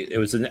 because I believe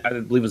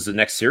it was the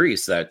next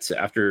series that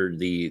after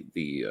the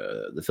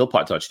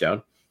Philpott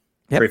touchdown,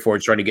 Trey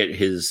Ford's trying to get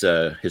his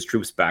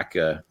troops back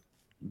at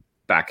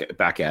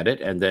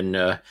it, and then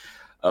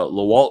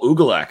Lawal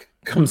Ugalak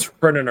comes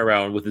running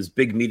around with his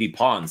big meaty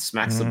paw,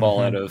 smacks the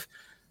ball out of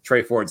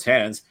Trey Ford's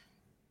hands.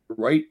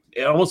 Right,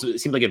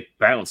 it seemed like it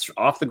bounced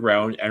off the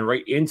ground and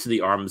right into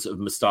the arms of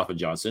Mustafa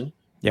Johnson.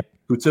 Yep,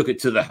 who took it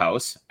to the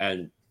house,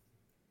 and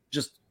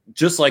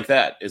just like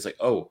that, it's like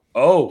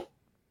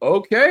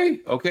okay,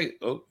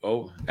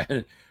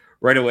 and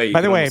right away. By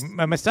the way,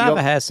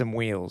 Mustafa has some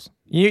wheels.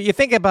 You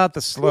think about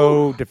the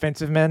slow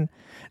defensive men,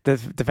 the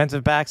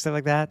defensive backs, stuff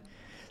like that.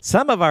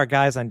 Some of our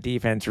guys on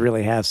defense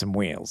really have some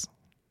wheels.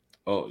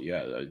 Oh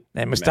yeah,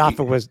 and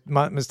Mustafa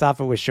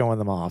was showing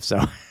them off.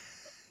 So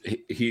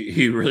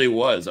he really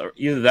was.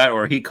 Either that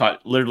or he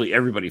caught literally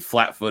everybody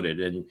flat-footed,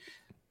 and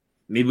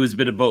maybe it was a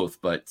bit of both.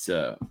 But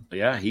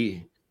yeah,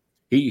 he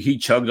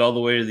chugged all the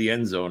way to the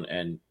end zone,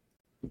 and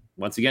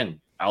once again,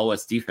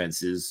 Alouettes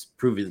defense is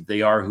proving that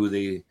they are who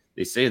they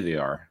say they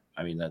are.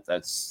 I mean,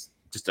 that's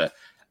just a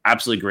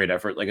absolutely great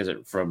effort. Like I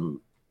said,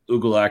 from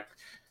Ugalak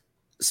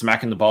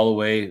smacking the ball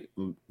away,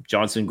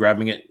 Johnson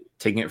grabbing it,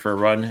 taking it for a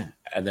run,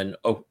 and then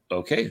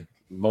okay,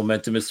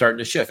 momentum is starting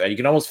to shift, and you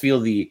can almost feel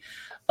the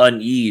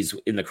unease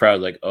in the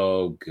crowd. Like,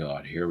 oh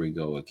god, here we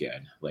go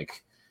again.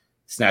 Like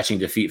snatching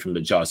defeat from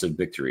the jaws of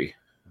victory,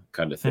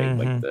 kind of thing.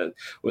 Like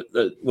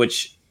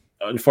which.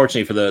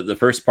 Unfortunately, for the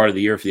first part of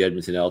the year for the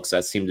Edmonton Elks,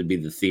 that seemed to be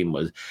the theme,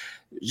 was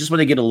just when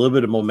they get a little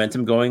bit of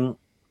momentum going,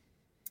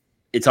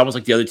 it's almost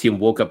like the other team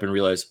woke up and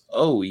realized,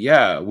 oh,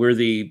 yeah, we're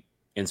the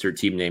insert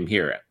team name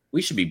here.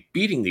 We should be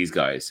beating these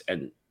guys,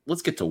 and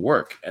let's get to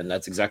work. And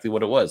that's exactly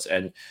what it was.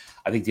 And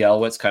I think the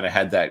Alouettes kind of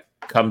had that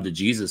come to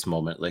Jesus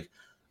moment, like,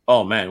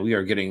 oh, man, we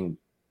are getting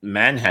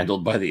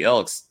manhandled by the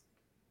Elks.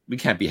 We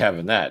can't be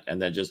having that.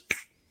 And then just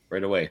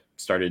right away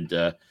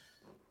started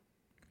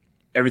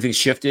everything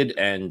shifted,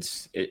 and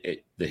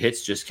the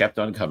hits just kept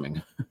on coming.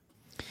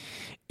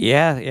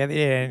 Yeah,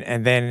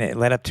 and then it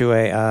led up to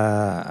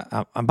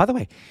by the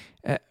way,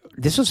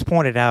 this was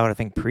pointed out, I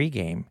think,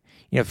 pregame.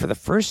 You know, for the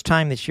first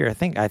time this year, I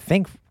think,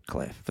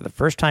 Cliff, for the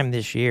first time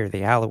this year,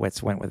 the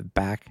Alouettes went with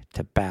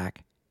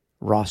back-to-back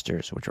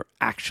rosters, which were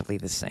actually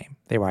the same.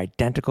 They were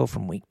identical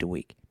from week to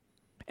week.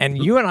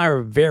 And you and I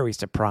were very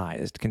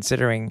surprised,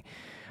 considering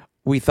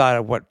we thought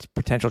of what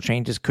potential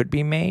changes could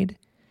be made.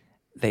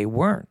 They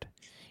weren't.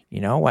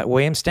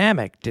 William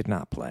Stamek did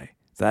not play.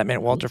 So that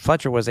meant Walter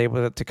Fletcher was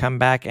able to come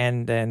back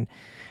and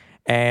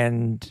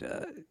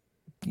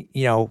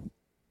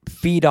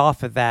feed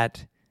off of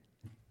that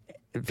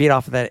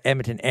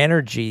Edmonton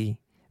energy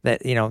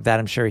that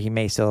I'm sure he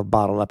may still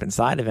bottle up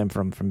inside of him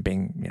from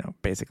being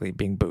basically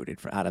being booted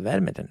out of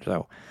Edmonton.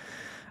 So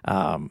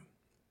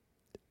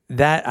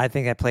that I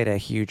think that played a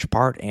huge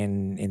part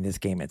in this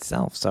game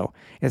itself. So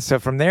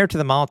from there to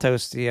the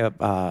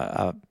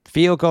Maltos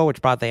field goal,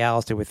 which brought the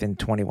Owls to within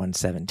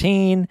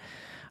 21-17.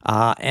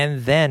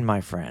 And then,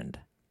 my friend,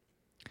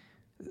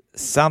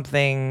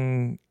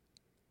 something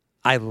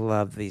I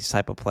love these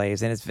type of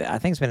plays, and I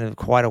think it's been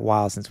quite a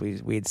while since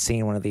we had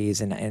seen one of these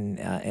in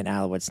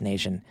Alouettes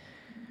Nation.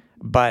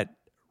 But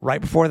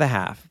right before the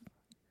half,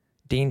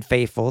 Dean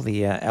Faithful,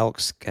 the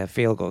Elks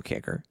field goal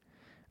kicker,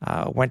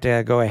 went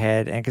to go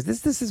ahead, and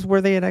because this is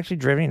where they had actually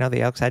driven.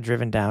 The Elks had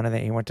driven down, and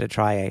then he went to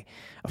try a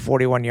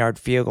 41-yard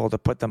field goal to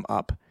put them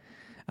up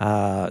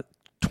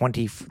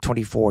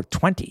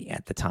 24-20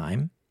 at the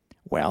time.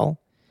 Well,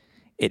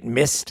 it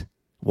missed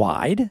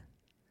wide.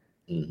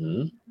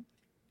 Mm-hmm.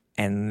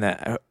 And,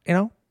 as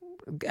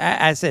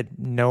I said,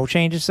 no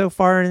changes so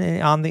far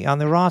on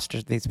the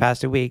roster these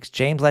past 2 weeks.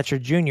 James Letcher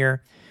Jr.,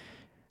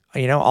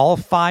 all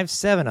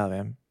 5'7" of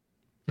him,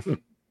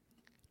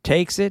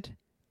 takes it,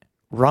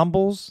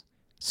 rumbles,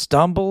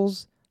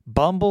 stumbles,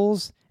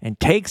 bumbles, and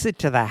takes it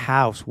to the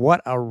house.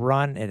 What a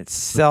run in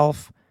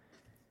itself.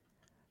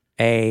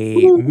 A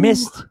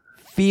missed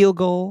field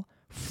goal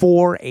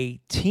for a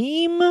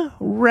team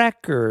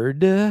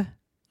record.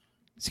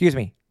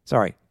 Second.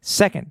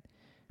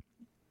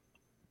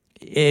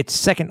 It's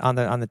second on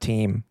the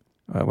team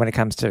when it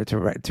comes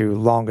to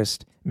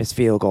longest missed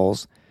field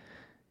goals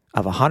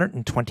of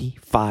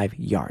 125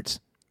 yards.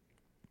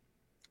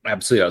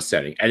 Absolutely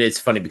outstanding. And it's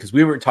funny because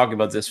we were talking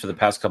about this for the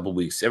past couple of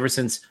weeks, ever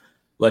since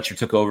Letcher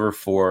took over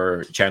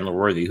for Chandler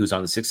Worthy, who's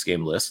on the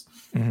 6-game list.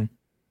 Mm-hmm.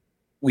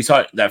 We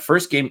saw that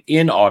first game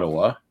in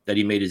Ottawa that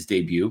he made his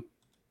debut.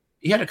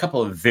 He had a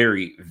couple of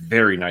very,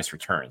 very nice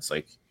returns.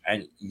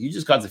 And you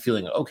just got the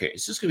feeling, okay,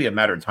 it's just going to be a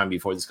matter of time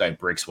before this guy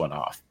breaks one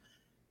off.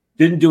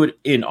 Didn't do it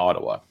in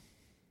Ottawa.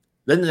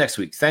 Then the next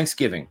week,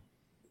 Thanksgiving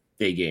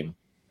Day game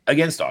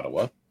against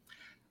Ottawa,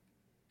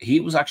 he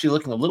was actually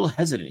looking a little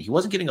hesitant. He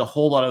wasn't getting a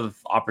whole lot of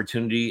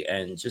opportunity,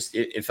 and just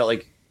it felt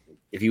like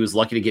if he was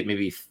lucky to get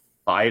maybe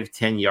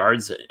 5-10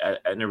 yards at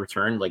a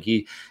return,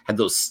 he had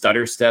those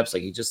stutter steps,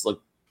 he just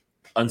looked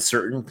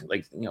uncertain,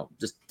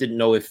 just didn't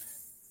know if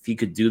he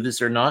could do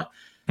this or not.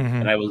 Mm-hmm.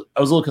 And I was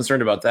a little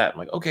concerned about that. I'm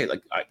like, okay,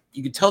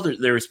 you could tell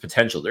there is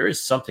potential. There is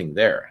something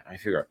there. And I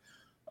figure,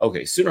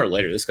 okay, sooner or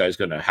later, this guy's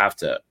going to have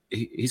to,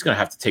 he's going to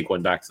have to take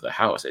one back to the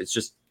house. It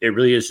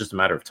really is just a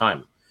matter of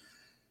time.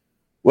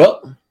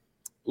 Well,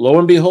 lo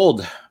and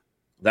behold,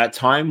 that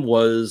time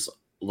was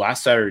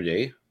last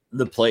Saturday.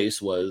 The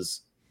place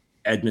was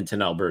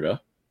Edmonton,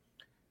 Alberta.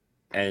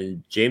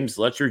 And James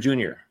Letcher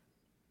Jr.,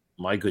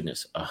 my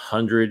goodness,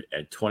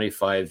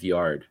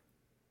 125-yard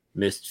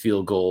missed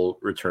field goal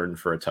return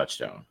for a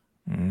touchdown.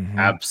 Mm-hmm.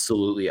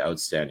 Absolutely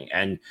outstanding.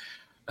 And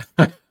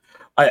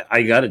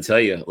I got to tell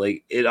you,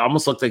 it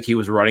almost looked like he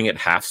was running at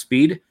half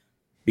speed,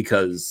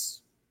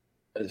 because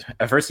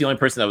at first the only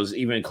person that was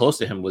even close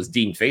to him was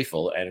Dean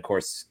Faithful. And of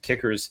course,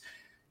 kickers,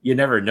 you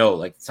never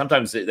know.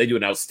 Sometimes they do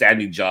an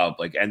outstanding job,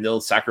 and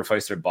they'll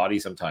sacrifice their body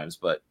sometimes,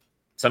 but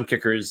some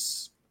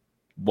kickers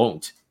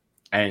won't.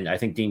 And I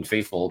think Dean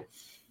Faithful,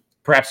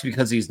 perhaps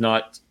because he's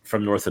not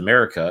from North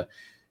America,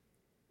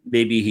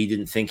 maybe he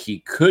didn't think he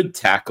could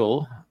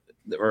tackle,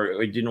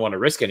 or he didn't want to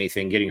risk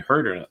anything getting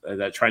hurt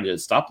or trying to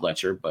stop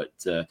Letcher, but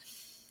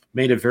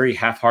made a very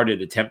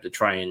half-hearted attempt to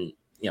try and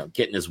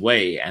get in his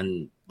way,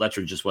 and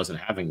Letcher just wasn't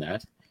having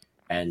that.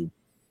 And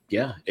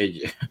yeah,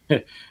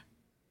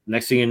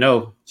 next thing you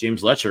know,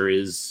 James Letcher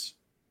is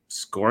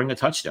scoring a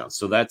touchdown.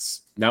 So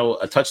that's now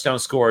a touchdown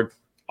scored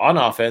on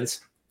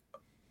offense,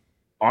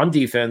 on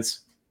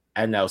defense,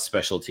 and now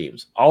special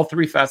teams. All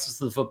three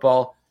facets of the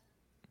football,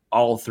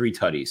 all three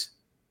tutties.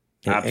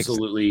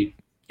 Absolutely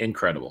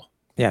incredible.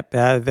 Yeah,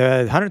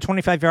 the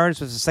 125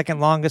 yards was the second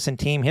longest in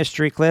team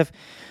history, Cliff,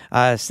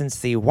 since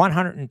the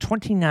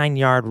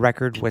 129-yard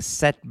record was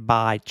set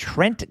by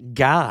Trent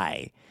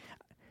Guy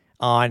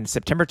on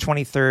September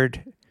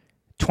 23rd,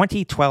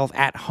 2012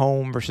 at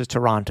home versus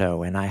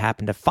Toronto. And I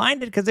happened to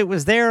find it because it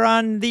was there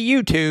on the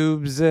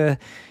YouTubes.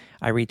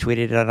 I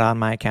retweeted it on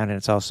my account, and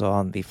it's also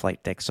on the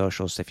FlightDeck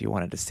socials if you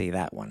wanted to see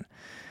that one.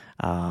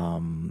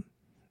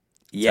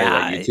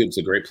 Yeah, YouTube's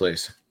a great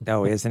place.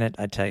 Oh, isn't it?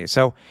 I tell you.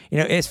 So,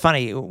 it's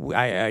funny.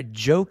 I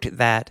joked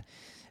that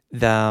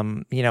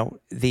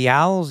the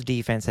Owls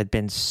defense had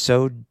been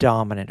so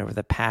dominant over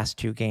the past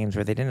two games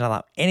where they didn't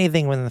allow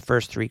anything within the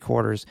first three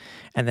quarters,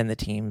 and then the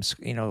teams,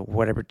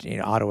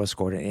 Ottawa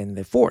scored it in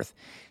the fourth.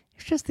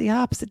 It's just the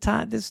opposite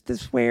time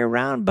this way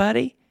around,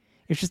 buddy.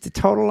 It's just the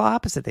total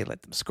opposite. They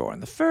let them score in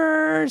the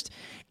first,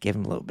 give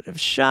them a little bit of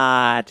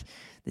shot.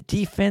 The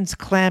defense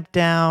clamped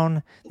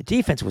down. The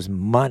defense was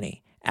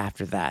money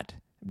after that,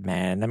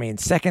 man. I mean,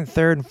 second,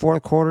 third, and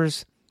fourth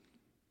quarters.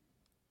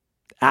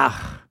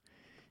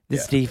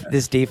 This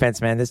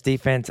defense, man. This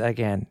defense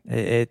again.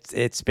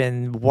 It's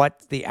been what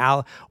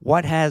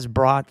has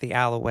brought the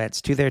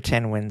Alouettes to their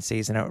 10-win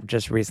season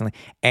just recently,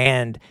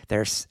 and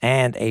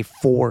a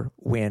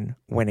 4-win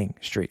winning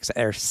streak. So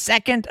their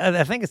second,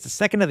 I think it's the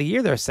second of the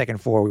year. Their second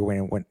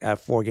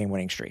 4-game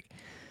winning streak.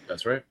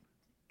 That's right.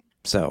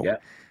 So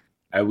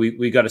yeah,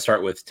 we got to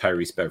start with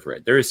Tyrese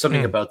Beverett. There is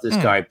something about this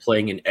guy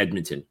playing in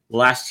Edmonton.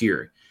 Last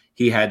year,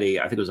 he had I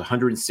think it was a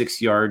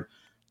 106-yard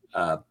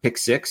pick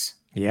six.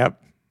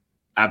 Yep.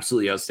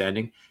 Absolutely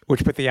outstanding.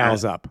 Which put the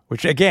Owls up.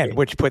 Which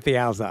put the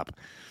Owls up.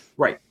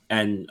 Right.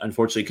 And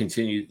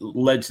unfortunately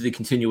led to the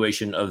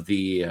continuation of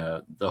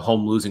the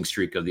home losing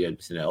streak of the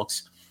Edmonton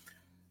Elks.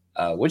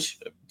 Which,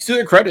 to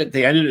their credit,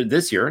 they ended it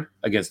this year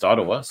against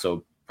Ottawa.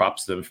 So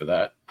props to them for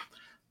that.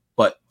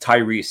 But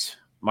Tyrese,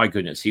 my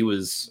goodness, he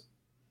was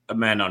a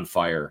man on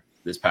fire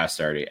this past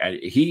Saturday. And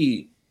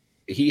he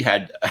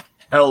had a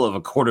hell of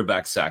a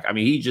quarterback sack. I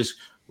mean, he just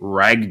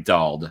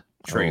ragdolled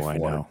Trey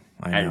Ford.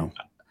 I know.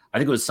 I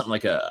think it was something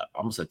like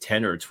almost a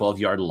 10 or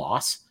 12-yard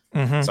loss,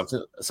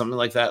 something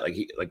like that.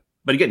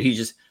 But again, he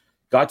just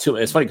got to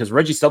him. It's funny because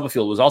Reggie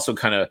Stubblefield was also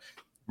kind of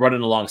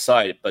running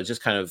alongside, but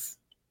just kind of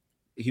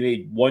he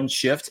made one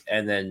shift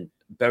and then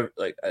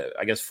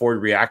I guess Ford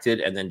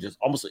reacted and then just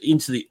almost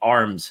into the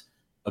arms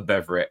of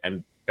Beverett,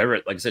 and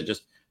Beverett, like I said,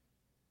 just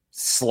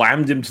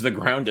slammed him to the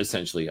ground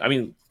essentially. I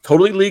mean,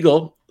 totally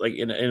legal, like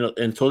in a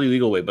totally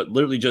legal way, but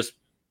literally just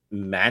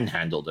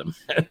manhandled him.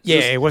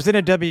 It wasn't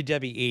a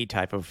WWE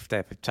type of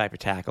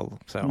tackle.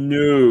 So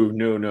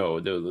no.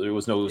 There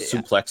was no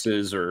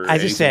suplexes or. I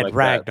just said like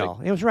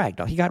ragdoll. It was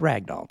ragdoll. He got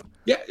ragdolled.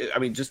 Yeah, I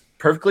mean, just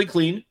perfectly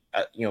clean.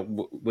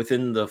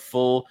 Within the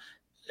full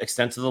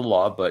extent of the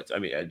law, but I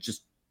mean, it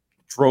just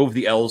drove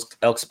the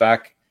Elks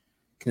back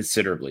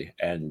considerably,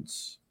 and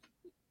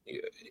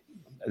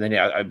then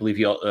I believe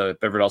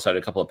Beverett also had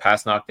a couple of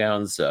pass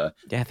knockdowns.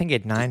 I think he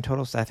had 9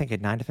 totals. I think he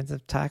had 9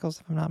 defensive tackles,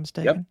 if I'm not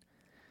mistaken. Yep.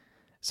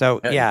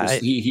 So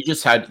he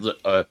just had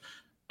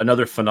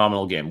another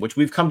phenomenal game, which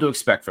we've come to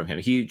expect from him.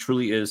 He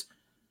truly is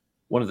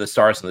one of the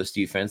stars in this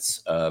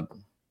defense.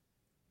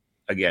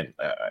 Again,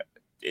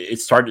 it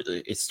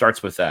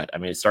starts with that. I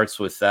mean, it starts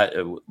with that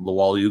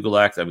Lawal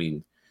Ugalak. I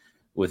mean,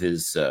 with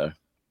his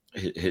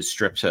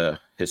strip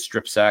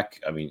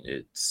sack. I mean,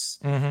 it's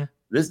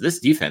this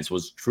defense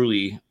was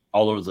truly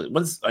all over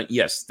the.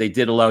 Yes, they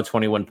did allow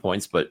 21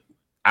 points, but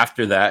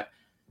after that,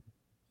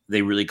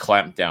 they really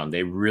clamped down.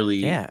 They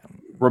really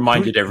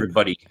reminded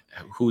everybody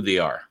who they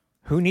are.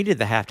 Who needed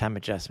the halftime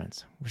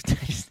adjustments? They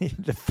just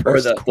needed the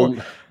first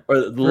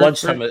or the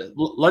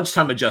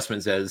lunchtime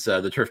adjustments, as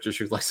the Turf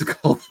District likes to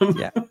call them.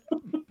 Yeah,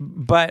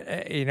 but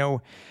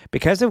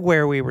because of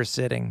where we were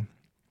sitting,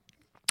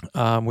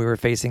 we were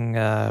facing.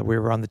 We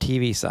were on the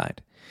TV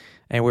side,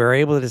 and we were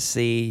able to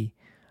see.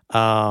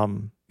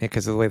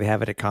 Because of the way they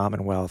have it at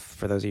Commonwealth,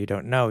 for those of you who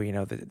don't know,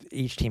 that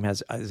each team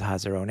has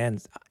their own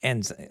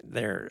ends.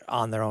 They're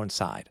on their own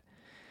side.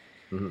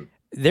 Mm-hmm.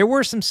 There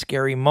were some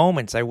scary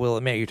moments, I will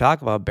admit. You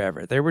talk about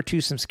Beverett. There were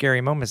some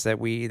scary moments that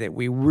we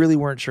really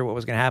weren't sure what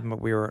was going to happen,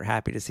 but we were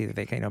happy to see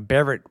that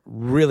Beverett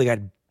really got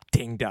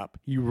dinged up.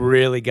 He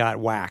really got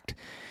whacked.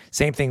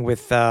 Same thing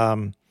with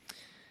who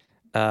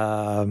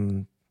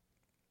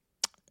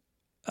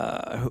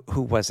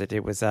was it?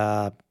 It was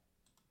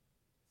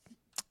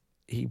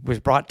he was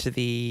brought to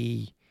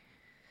the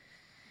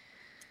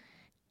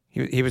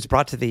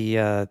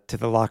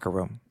locker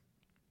room.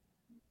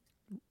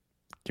 Do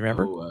you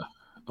remember?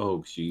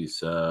 Oh,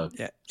 geez.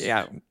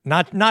 Yeah.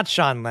 Not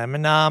Sean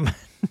Lemon.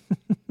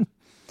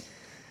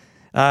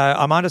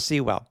 Armando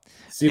Sewell.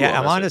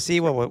 Armando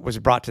Sewell was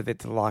brought to the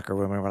locker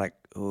room, and we're like,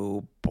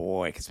 oh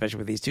boy, especially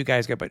with these two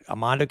guys go. But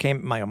Armando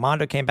came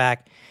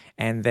back,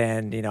 and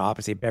then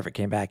obviously Beverett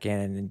came back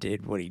in and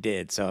did what he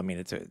did. So I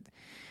mean,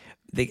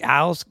 the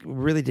Owls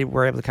really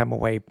were able to come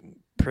away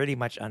pretty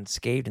much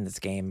unscathed in this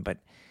game, but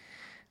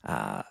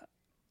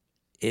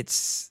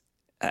it's.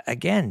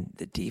 Again,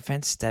 the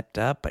defense stepped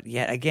up, but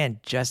yet again,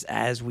 just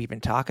as we've been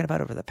talking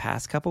about over the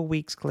past couple of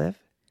weeks, Cliff,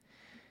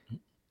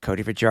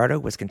 Cody Fajardo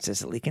was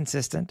consistently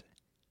consistent.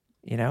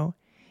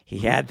 He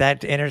had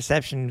that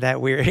interception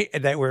that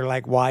we're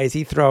like, why is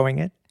he throwing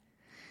it?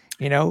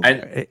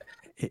 And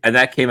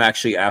that came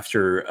actually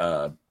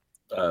after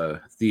the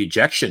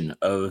ejection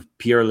of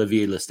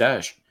Pierre-Olivier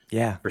Lestage.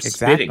 Yeah, for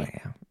exactly. spitting.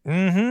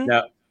 Yeah.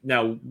 Mm-hmm.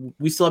 Now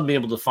we still haven't been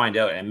able to find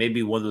out, and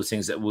maybe one of those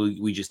things that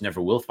we just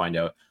never will find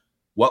out.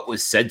 What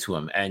was said to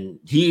him, and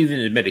he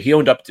even admitted, he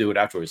owned up to it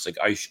afterwards. Like,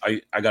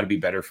 I got to be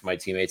better for my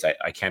teammates.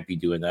 I can't be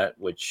doing that,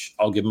 which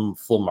I'll give him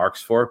full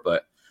marks for.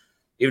 But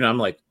even I'm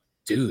like,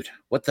 dude,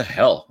 what the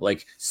hell?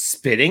 Like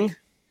spitting,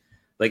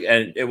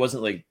 and it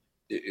wasn't like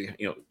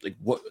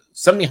what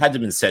something had to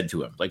have been said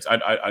to him. Like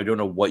I don't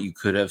know what you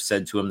could have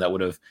said to him that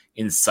would have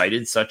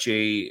incited such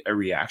a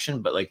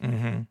reaction. But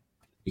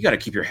you got to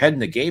keep your head in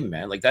the game,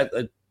 man. Like that.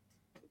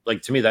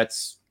 Like to me,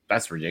 that's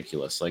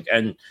ridiculous. Like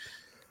and.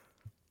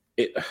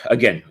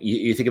 again,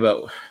 you think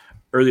about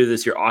earlier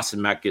this year,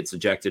 Austin Mack gets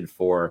ejected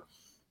for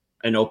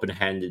an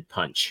open-handed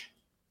punch.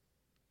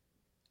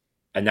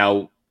 And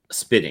now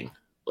spitting.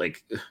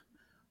 Like,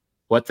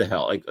 what the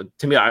hell? Like,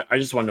 to me, I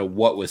just want to know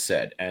what was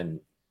said. And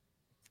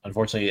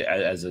unfortunately,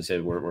 as I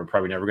said, we're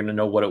probably never going to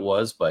know what it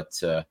was, but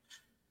that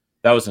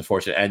was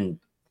unfortunate. And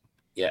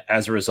yeah,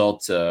 as a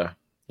result,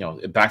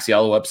 it backs the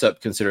Alouettes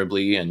up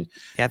considerably. And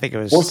I think it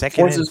was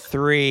second and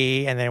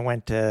 3, and then it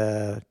went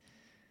to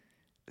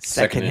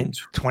second and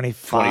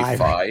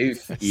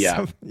 25. Yeah.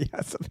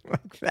 Something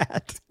like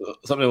that.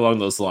 Something along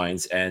those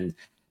lines. And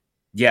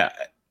yeah,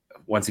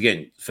 once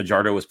again,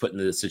 Fajardo was put in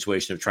the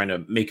situation of trying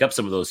to make up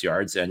some of those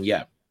yards, and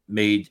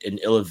made an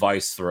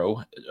ill-advised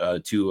throw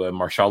to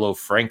Marshallo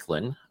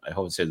Franklin. I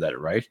hope I said that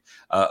right.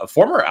 A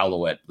former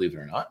Alouette, believe it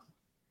or not.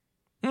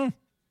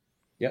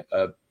 Yeah,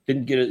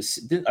 didn't get it.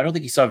 I don't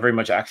think he saw very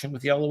much action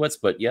with the Alouettes,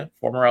 but yeah,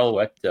 former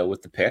Alouette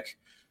with the pick.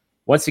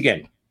 Once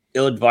again,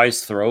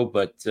 ill-advised throw,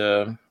 but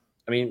I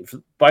mean,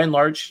 by and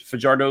large,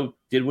 Fajardo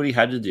did what he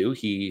had to do.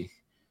 He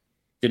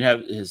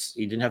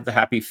didn't have the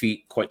happy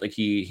feet quite like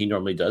he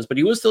normally does, but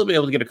he was still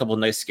able to get a couple of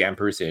nice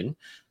scampers in.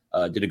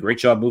 Did a great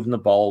job moving the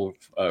ball,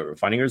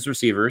 finding his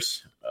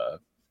receivers.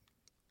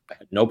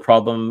 Had no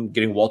problem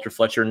getting Walter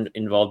Fletcher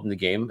involved in the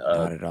game.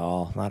 Not at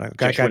all.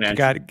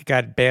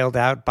 Got bailed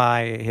out by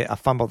a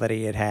fumble that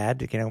he had,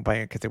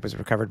 because it was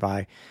recovered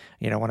by,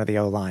 one of the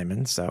O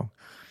linemen. So,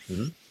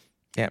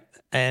 yeah,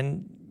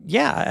 and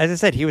yeah, as I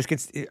said, he was.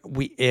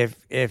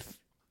 If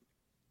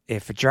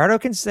Fajardo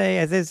can say,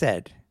 as I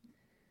said,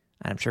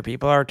 I'm sure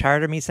people are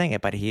tired of me saying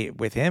it, but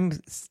with him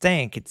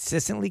staying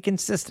consistently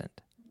consistent,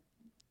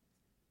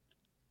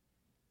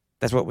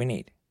 that's what we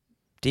need.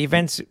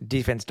 Defense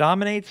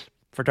dominates.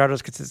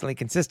 Fajardo's consistently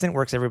consistent,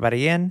 works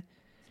everybody in.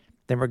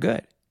 Then we're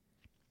good.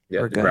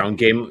 Yeah, the ground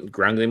game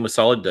was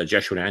solid.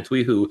 Jeshua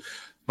Antwi, who,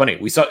 funny,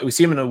 we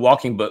see him in a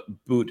walking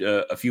boot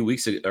a few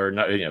weeks ago, or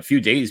not, a few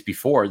days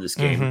before this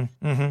game,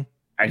 and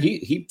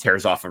he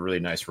tears off a really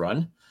nice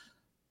run.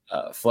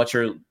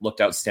 Fletcher looked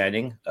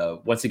outstanding.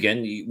 Once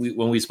again,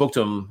 when we spoke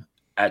to him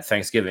at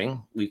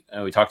Thanksgiving, we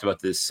talked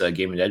about this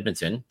game in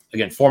Edmonton.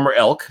 Again, former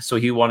Elk, so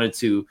he wanted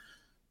to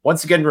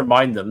once again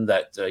remind them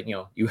that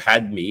you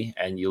had me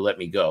and you let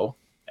me go.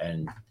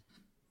 And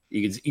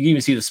you can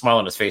even see the smile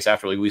on his face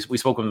after. Like we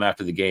spoke with him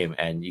after the game,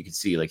 and you could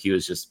see like he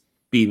was just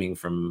beaming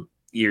from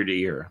ear to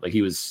ear. Like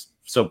he was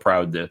so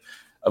proud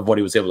of what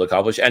he was able to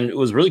accomplish, and it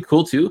was really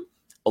cool too.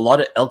 A lot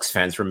of Elks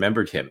fans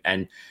remembered him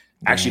and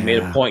actually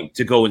made a point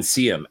to go and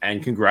see him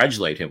and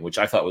congratulate him, which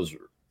I thought was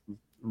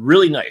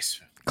really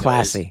nice.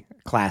 Classy,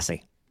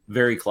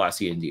 very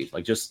classy indeed.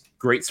 Like just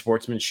great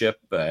sportsmanship,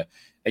 and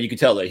you could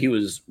tell that he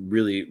was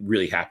really,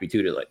 really happy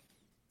too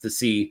to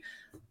see.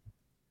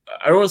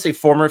 I don't want to say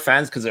former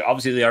fans because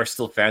obviously they are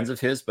still fans of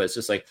his, but it's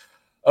just like,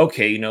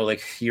 okay,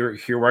 like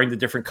you're wearing the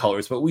different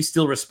colors, but we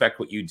still respect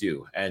what you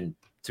do. And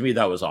to me,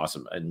 that was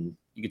awesome. And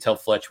you could tell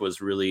Fletch was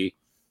really,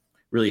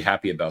 really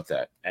happy about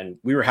that. And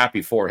we were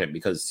happy for him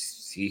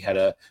because he had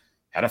a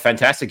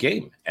fantastic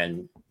game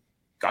and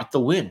got the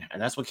win. And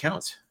that's what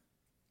counts.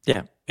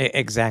 Yeah,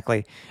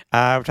 exactly.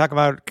 We're talking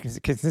about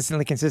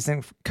consistently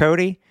consistent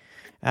Cody.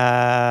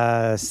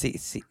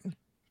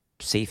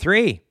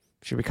 C3.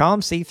 Should we call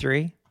him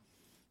C3?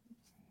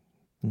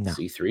 No.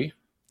 C3?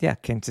 Yeah,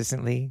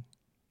 consistently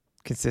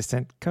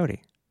consistent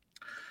Cody.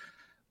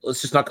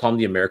 Let's just not call him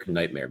the American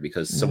Nightmare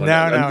because there's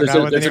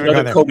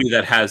another Cody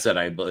that has that,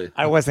 I believe.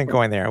 I wasn't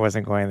going there.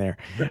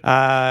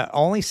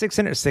 Only 6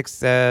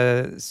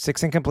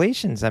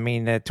 incompletions. I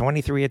mean,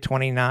 23 of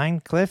 29,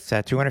 Cliff,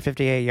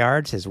 258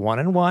 yards, his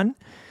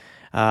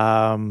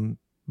 1-1.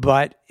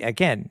 But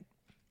again,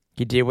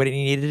 he did what he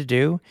needed to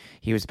do.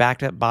 He was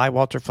backed up by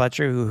Walter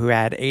Fletcher, who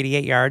had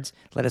 88 yards.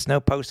 Let us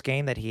know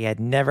post-game that he had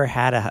never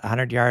had a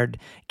 100-yard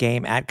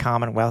game at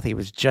Commonwealth. He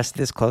was just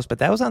this close, but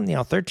that was on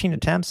 13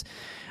 attempts,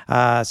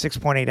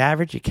 6.8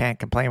 average. You can't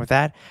complain with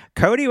that.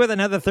 Cody with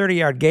another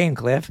 30-yard game,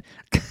 Cliff.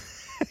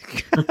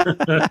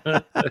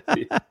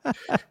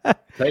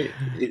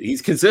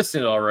 He's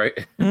consistent, all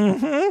right.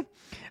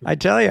 I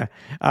tell you,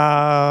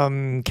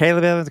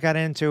 Caleb Evans got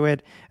into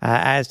it,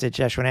 as did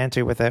Jeshua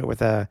Antwi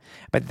with a.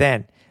 But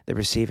then the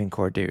receiving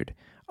core, dude.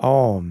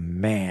 Oh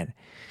man,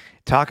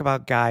 talk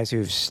about guys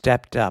who've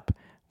stepped up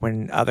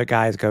when other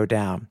guys go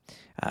down.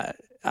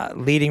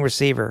 Leading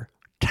receiver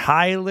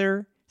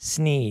Tyler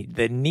Sneed.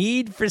 The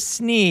need for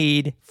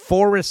Sneed,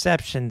 4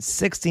 receptions,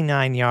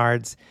 69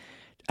 yards.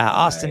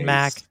 Austin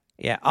Mack,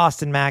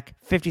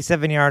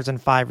 57 yards on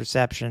 5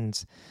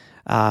 receptions.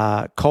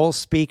 Cole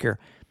Speaker.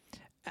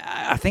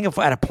 I think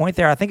at a point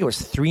there, I think it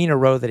was 3 in a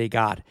row that he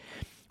got.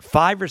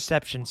 5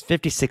 receptions,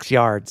 56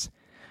 yards.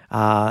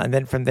 And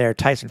then from there,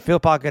 Tyson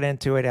Philpott got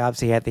into it.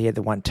 Obviously, he had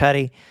the one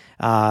tutty,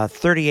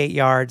 38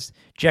 yards.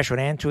 Jeshua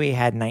Antwi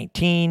had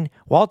 19.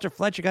 Walter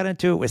Fletcher got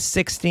into it with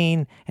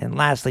 16. And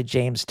lastly,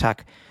 James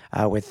Tuck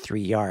with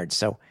 3 yards.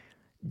 So,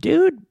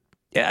 dude,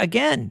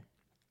 again,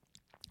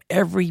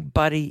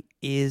 everybody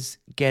is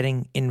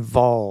getting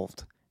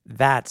involved.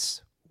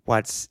 That's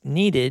what's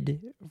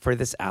needed for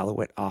this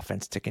Alouette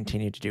offense to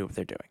continue to do what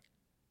they're doing.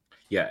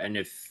 Yeah, and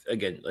if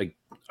again, like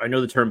I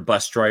know the term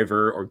bus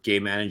driver or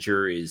game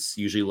manager is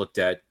usually looked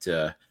at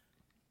kind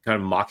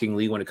of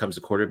mockingly when it comes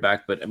to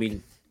quarterback, but I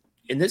mean,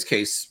 in this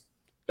case,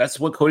 that's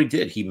what Cody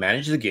did. He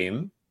managed the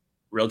game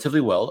relatively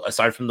well,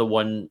 aside from the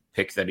one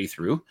pick that he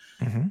threw,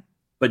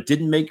 but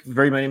didn't make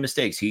very many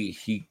mistakes.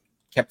 He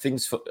kept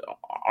things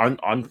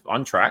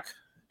on track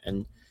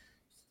and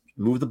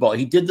moved the ball.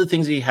 He did the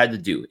things he had to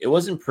do. It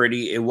wasn't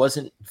pretty, it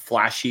wasn't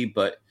flashy,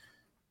 but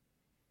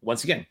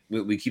once again,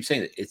 we keep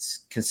saying that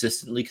it's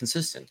consistently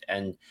consistent.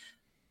 And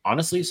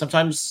honestly,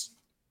 sometimes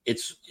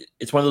it's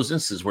one of those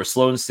instances where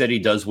slow and steady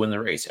does win the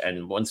race.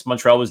 And once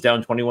Montreal was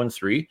down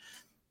 21-3,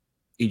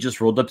 he just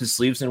rolled up his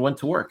sleeves and went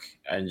to work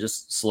and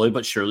just slowly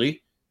but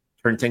surely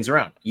turned things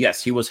around.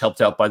 Yes, he was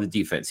helped out by the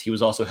defense. He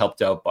was also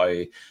helped out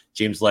by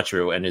James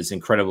Letro and his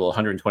incredible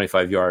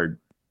 125-yard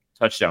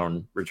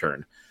touchdown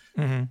return.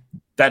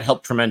 That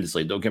helped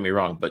tremendously, don't get me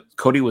wrong. But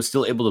Cody was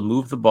still able to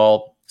move the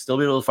ball, still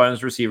be able to find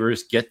his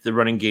receivers, get the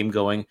running game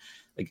going,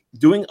 like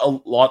doing a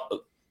lot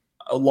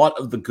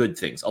of the good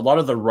things, a lot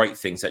of the right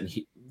things,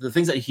 the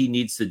things that he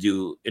needs to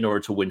do in order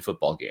to win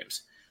football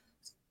games.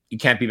 You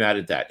can't be mad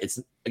at that. It's,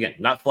 again,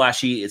 not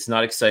flashy, it's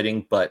not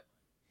exciting, but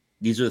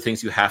these are the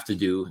things you have to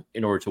do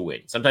in order to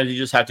win. Sometimes you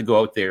just have to go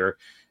out there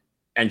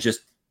and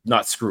just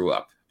not screw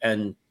up.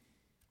 And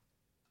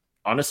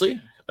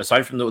honestly,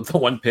 aside from the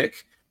one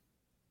pick,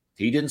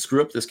 he didn't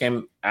screw up this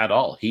game at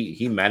all.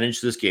 He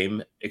managed this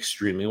game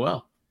extremely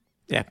well.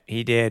 Yeah,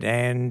 he did.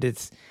 And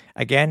it's,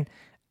 again,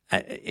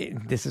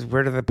 this is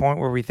where to the point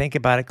where we think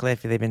about it,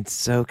 Cliff. They've been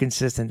so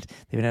consistent.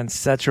 They've been on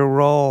such a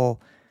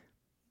roll.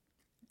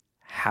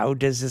 How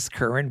does this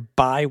current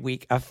bye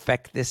week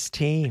affect this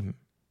team?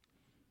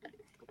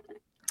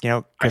 You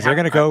know, because they're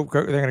going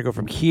to go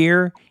from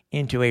here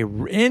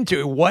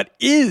into what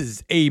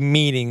is a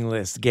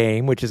meaningless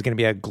game, which is going to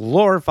be a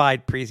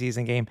glorified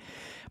preseason game.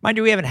 Mind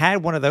you, we haven't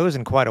had one of those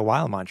in quite a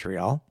while,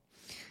 Montreal.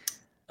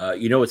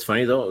 You know what's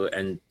funny though,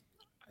 and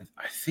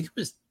I think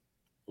it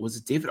was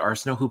it David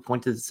Arsenault who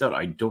pointed this out?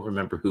 I don't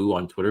remember who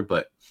on Twitter,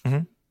 but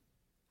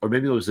or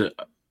maybe it was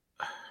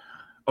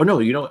oh no,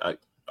 you know,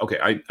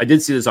 okay, I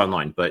did see this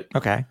online, but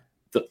okay,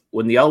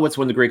 when the Alouettes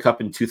won the Grey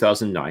Cup in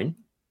 2009,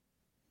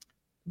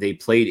 they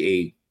played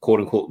a quote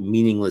unquote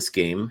meaningless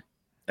game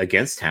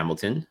against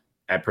Hamilton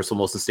at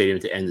Percival Molson Stadium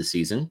to end the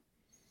season,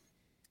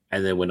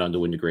 and then went on to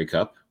win the Grey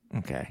Cup.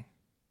 Okay.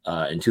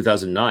 In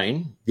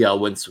 2009, the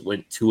Alouettes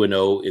went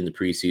 2-0 in the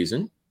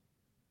preseason.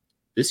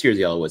 This year,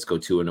 the Alouettes go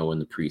 2-0 in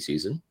the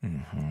preseason.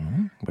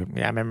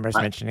 Yeah, I remember us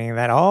mentioning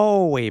that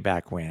all way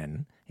back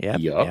when.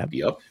 Yep.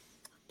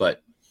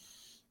 But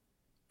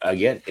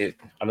again,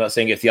 I'm not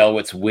saying if the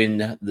Alouettes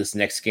win this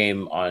next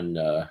game on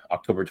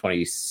October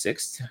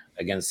 26th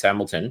against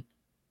Hamilton,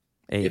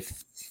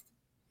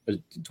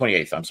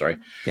 28th, I'm sorry.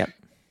 Yep.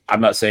 I'm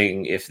not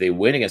saying if they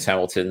win against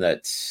Hamilton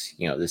that,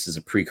 you know, this is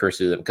a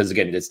precursor to them, because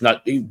again, it's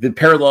not, the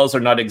parallels are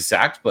not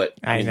exact, but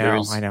I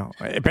know.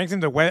 It brings them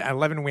to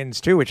 11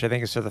 wins too, which I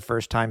think is for the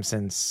first time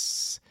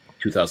since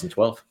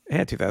 2012.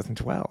 Yeah,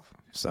 2012.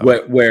 So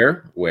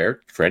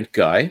where Trent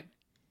Guy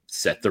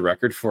set the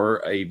record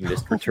for a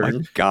missed return. Oh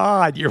my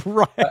God, you're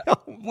right.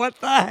 What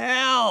the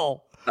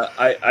hell?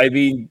 I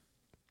mean,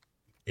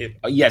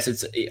 yes,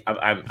 it's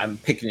I'm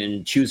picking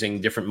and choosing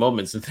different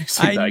moments and things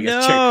like that. I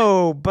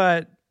know,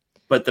 but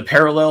the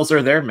parallels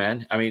are there,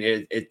 man. I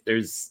mean,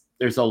 there's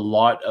a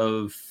lot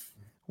of.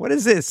 What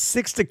is this?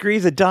 6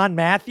 Degrees of Don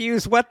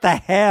Matthews? What the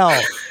hell?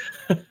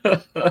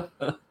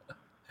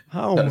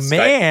 Oh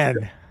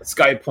man!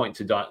 Sky point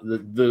to Don,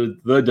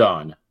 the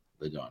Don.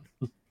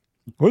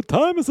 What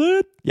time is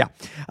it? Yeah.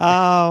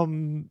 Oh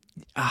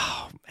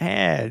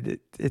man,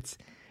 it's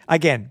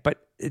again,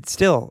 but it's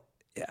still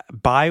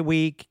bye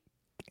week.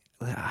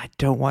 I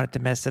don't want it to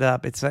mess it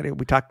up. It's we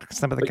talked to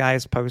some of the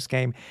guys post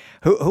game.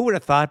 Who would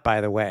have thought, by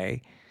the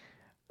way,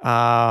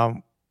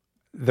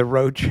 the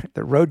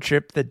road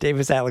trip that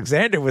Davis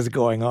Alexander was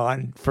going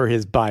on for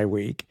his bye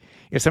week.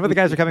 You know, some of the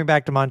guys are coming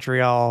back to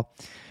Montreal.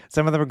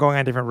 Some of them are going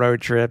on different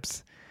road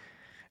trips.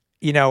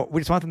 You know,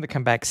 we just want them to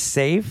come back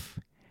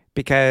safe,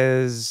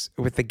 because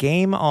with the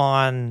game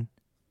on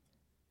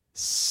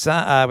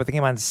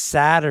Saturday,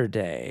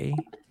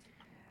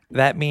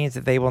 that means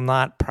that they will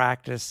not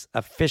practice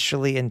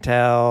officially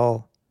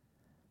until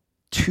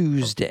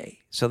Tuesday.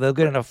 So they'll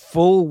get in a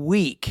full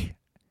week,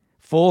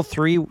 full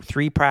three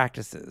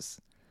practices.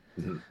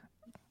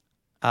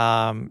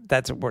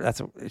 That's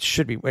what it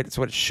should be. It's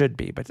what it should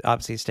be. But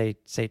obviously,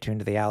 stay tuned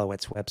to the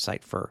Alouettes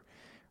website for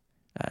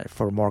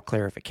more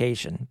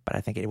clarification. But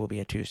I think it will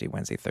be a Tuesday,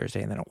 Wednesday,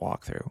 Thursday, and then a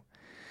walkthrough.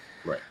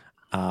 Right.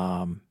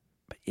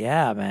 But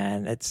yeah,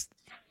 man, it's.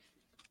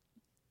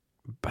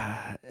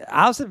 I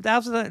also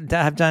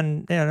have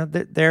done, you know,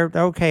 they're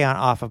okay on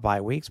off of bye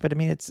weeks, but I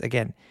mean, it's,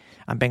 again,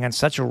 I'm being on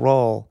such a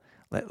roll.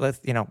 Let's,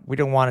 you know, we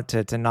don't want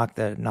it to knock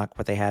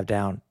what they have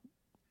down.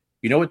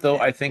 You know what though?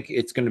 I think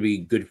it's going to be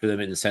good for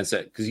them in the sense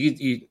that, because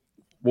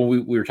when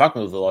we were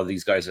talking with a lot of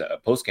these guys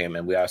at post game,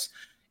 and we asked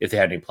if they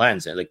had any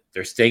plans, and like,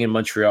 they're staying in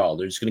Montreal,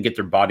 they're just going to get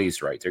their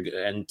bodies right.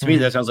 And to me,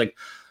 that sounds like,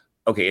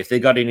 okay, if they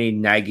got any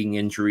nagging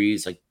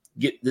injuries, like,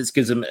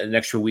 gives them an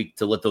extra week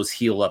to let those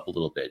heal up a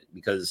little bit,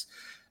 because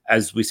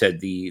as we said,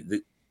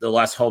 the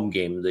last home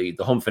game, the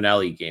home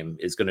finale game,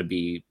 is going to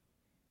be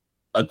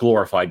a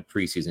glorified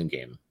preseason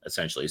game,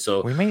 essentially.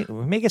 So we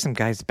may get some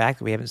guys back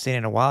that we haven't seen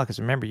in a while, because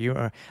remember,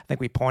 I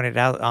think we pointed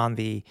out on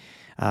the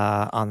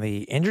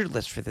injured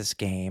list for this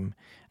game,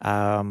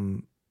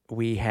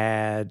 we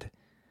had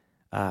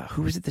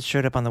who was it that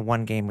showed up on the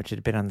one game, which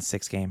had been on the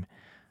 6th game?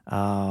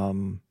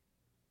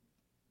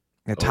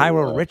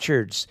 Tyrell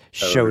Richards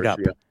showed up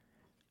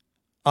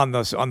on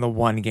the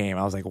one game.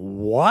 I was like,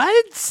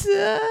 what?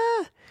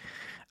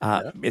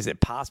 Is it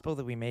possible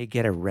that we may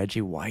get a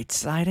Reggie White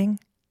sighting?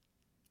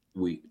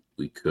 We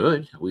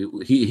could.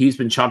 He's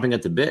been chomping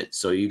at the bit,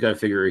 so you got to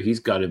figure he's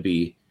got to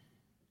be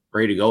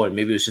ready to go. And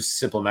maybe it's just a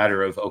simple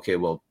matter of, okay,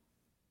 well,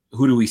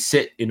 who do we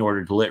sit in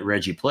order to let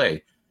Reggie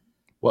play?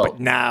 Well, but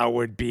now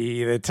would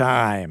be the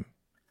time.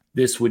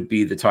 This would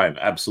be the time,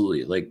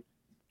 absolutely. Like,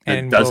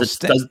 and does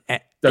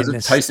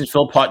Tyson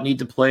Philpott need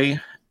to play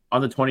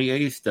on the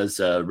 28th? Does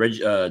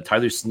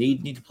Tyler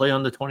Snead need to play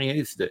on the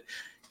 28th?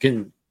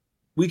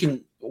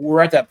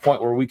 We're at that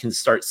point where we can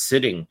start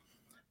sitting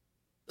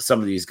some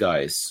of these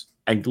guys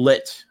and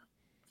let,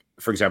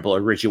 for example,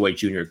 a Richie White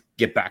Jr.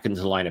 get back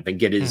into the lineup and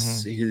get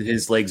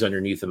his legs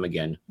underneath him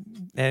again.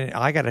 And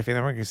I got a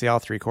feeling we're going to see all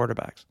 3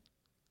 quarterbacks.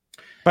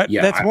 But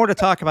that's more to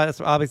talk about.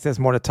 Obviously, there's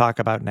more to talk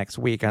about next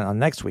week on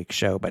next week's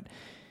show. But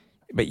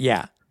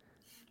yeah.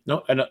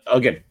 No, and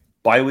again,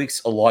 bye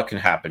weeks, a lot can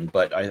happen.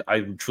 But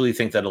I truly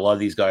think that a lot of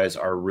these guys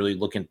are really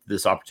looking at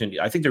this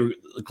opportunity. I think they're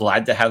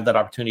glad to have that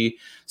opportunity,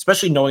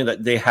 especially knowing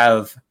that they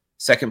have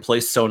second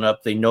place sewn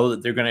up. They know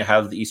that they're going to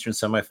have the Eastern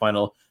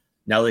semifinal.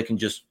 Now they can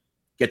just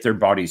get their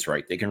bodies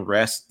right. They can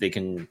rest. They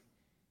can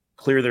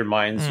clear their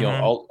minds. You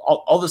know,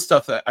 all this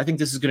stuff. I think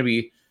this is going to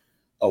be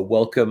a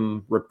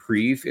welcome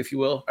reprieve, if you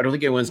will. I don't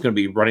think anyone's going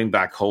to be running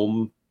back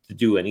home to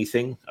do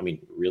anything. I mean,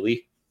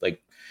 really,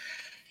 like,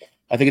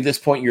 I think at this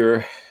point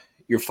your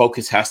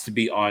focus has to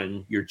be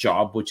on your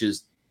job, which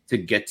is to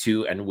get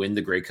to and win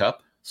the Grey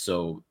Cup.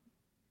 So,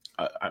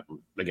 I'm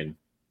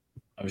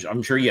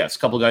sure, yes, a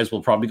couple of guys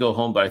will probably go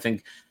home, but I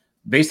think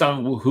based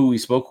on who we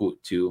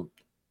spoke to,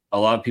 a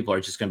lot of people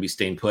are just going to be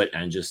staying put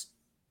and just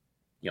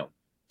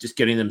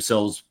getting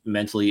themselves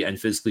mentally and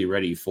physically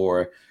ready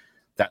for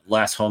that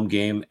last home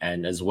game,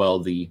 and as well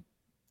the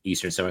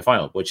Eastern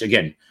semifinal, which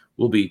again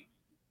will be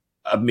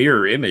a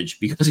mirror image,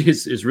 because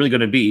it's really going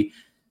to be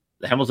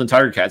the Hamilton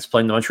Tiger Cats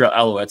playing the Montreal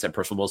Alouettes at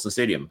Percival Molson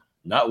Stadium,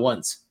 not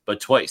once but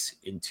twice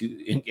in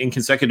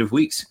consecutive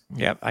weeks.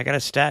 Yep, I got a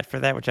stat for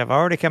that, which I've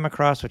already come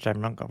across, which I'm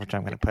going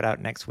to put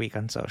out next week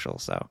on social.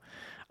 So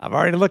I've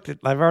already looked it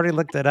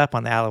up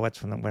on the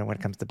Alouettes when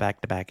it comes to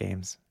back-to-back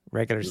games,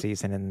 regular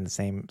season, and the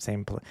same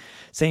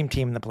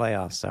team in the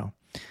playoffs. So.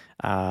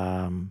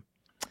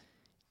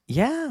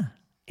 Yeah,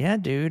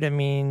 dude. I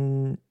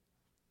mean,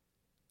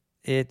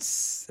 it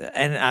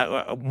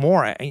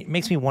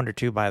makes me wonder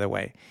too. By the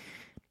way,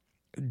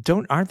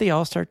 aren't the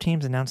All-Star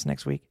teams announced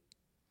next week?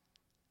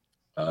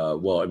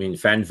 Well, I mean,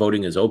 fan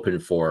voting is open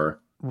for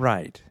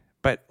right,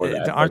 but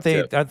aren't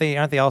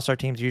the All-Star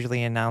teams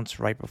usually announced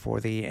right before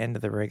the end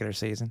of the regular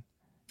season?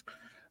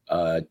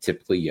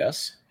 Typically,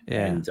 yes.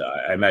 Yeah. And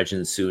I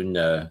imagine soon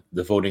the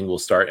voting will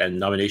start, and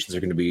nominations are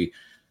going to be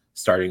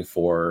starting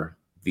for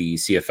the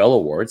CFL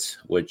Awards,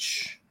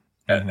 which,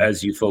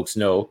 as you folks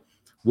know,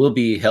 will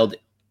be held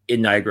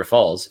in Niagara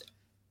Falls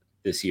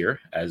this year,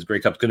 as Grey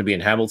Cup's going to be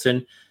in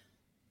Hamilton.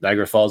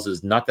 Niagara Falls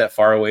is not that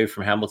far away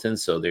from Hamilton,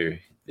 so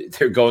they're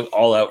going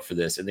all out for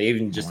this, and they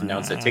even just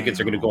announced that tickets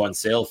are going to go on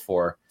sale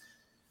for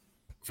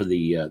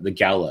the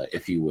gala,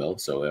 if you will.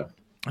 So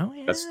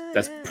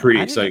that's pretty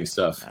exciting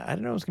stuff. I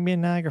didn't know it was going to be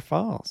in Niagara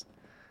Falls.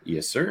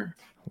 Yes, sir.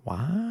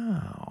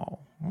 Wow.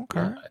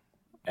 Okay.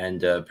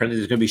 And apparently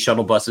there's going to be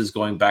shuttle buses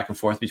going back and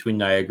forth between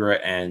Niagara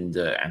and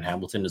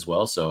Hamilton as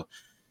well. So,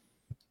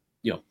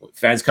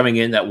 fans coming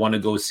in that want to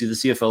go see the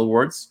CFL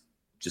Awards,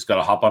 just got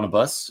to hop on a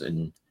bus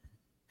and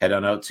head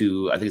on out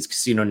to, I think it's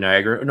Casino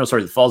Niagara. No,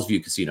 sorry, the Falls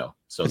View Casino.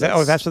 So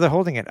that's where they're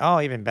holding it.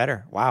 Oh, even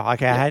better. Wow.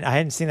 Okay, yeah. I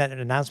hadn't seen that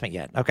announcement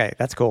yet. Okay,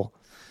 that's cool.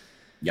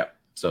 Yep.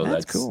 So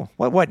that's cool.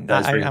 What?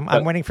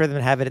 I'm waiting for them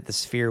to have it at the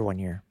Sphere one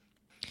year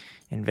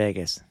in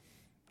Vegas.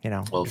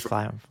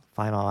 Fly them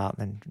all out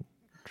and then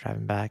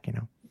driving back.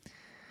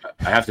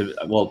 I have to.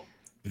 Well,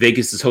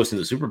 Vegas is hosting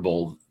the Super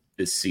Bowl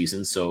this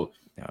season, so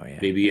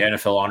maybe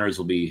NFL honors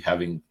will be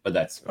having. But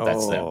that's them.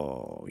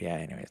 Oh yeah.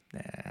 Anyways,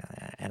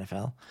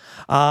 NFL.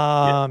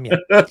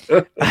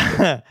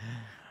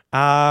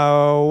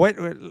 What?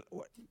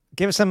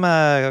 Give us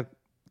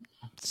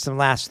some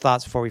last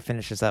thoughts before we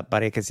finish this up,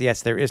 buddy. Because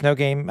yes, there is no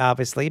game,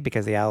 obviously,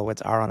 because the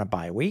Alouettes are on a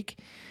bye week.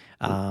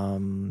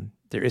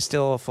 There is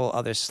still a full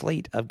other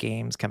slate of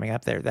games coming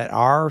up there there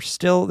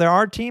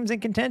are teams in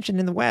contention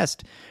in the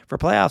West for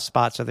playoff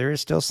spots. So there is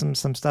still some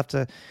stuff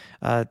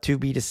to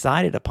be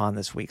decided upon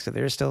this week. So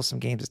there is still some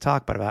games to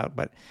talk about.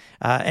 But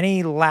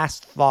any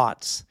last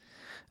thoughts,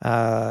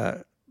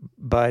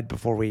 Bud,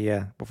 before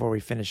we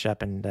finish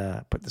up and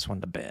put this one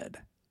to bed?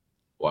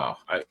 Wow.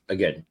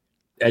 Again,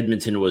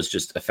 Edmonton was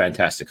just a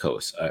fantastic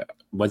host.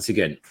 Once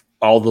again,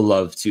 all the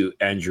love to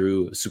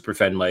Andrew,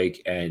 Superfan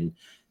Mike, and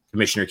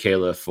Commissioner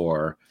Kayla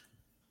for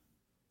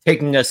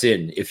taking us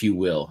in, if you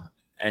will,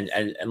 and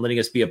letting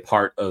us be a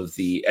part of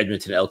the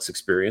Edmonton Elks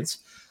experience.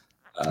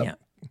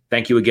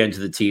 Thank you again to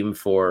the team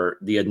for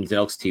the Edmonton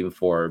Elks team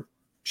for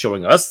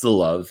showing us the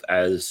love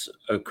as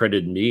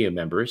accredited media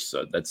members.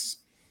 So that's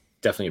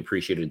definitely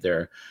appreciated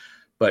there.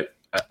 But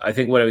I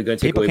think what I'm going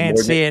to take people away can't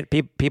more see it.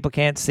 People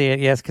can't see it.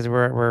 Yes, because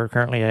we're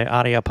currently an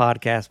audio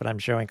podcast, but I'm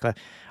showing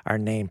our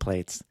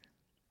nameplates.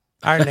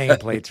 Our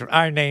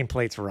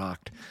nameplates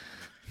rocked.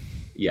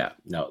 Yeah.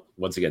 No.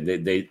 Once again,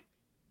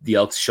 the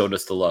Elks showed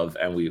us the love,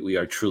 and we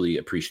are truly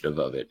appreciative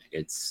of it.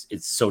 It's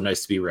so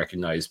nice to be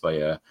recognized by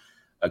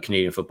a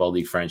Canadian Football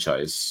League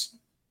franchise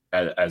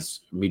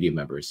as media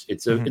members.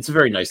 It's a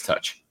very nice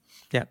touch.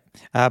 Yeah.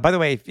 By the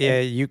way, if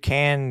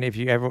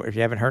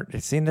you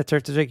haven't seen the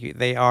Turf District,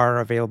 they are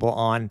available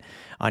on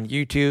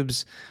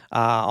YouTube's.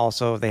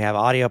 Also, they have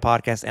audio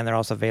podcasts, and they're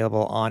also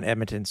available on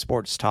Edmonton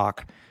Sports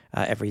Talk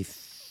every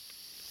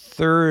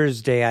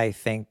Thursday, I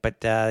think. But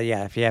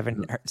if you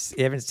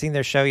haven't seen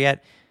their show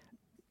yet,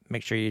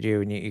 make sure you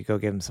do, and you go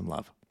give them some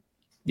love.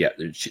 Yeah,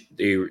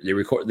 they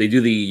record. They do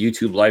the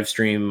YouTube live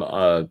stream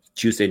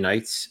Tuesday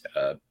nights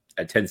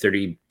at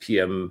 10:30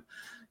 p.m.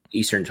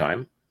 Eastern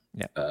time.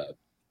 Yeah,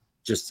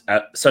 just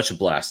such a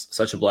blast.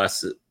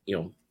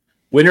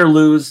 Win or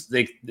lose,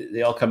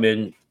 they all come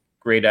in,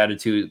 great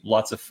attitude,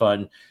 lots of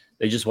fun.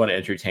 They just want to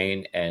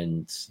entertain,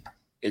 and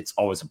it's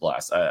always a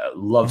blast. I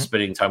love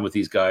spending time with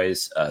these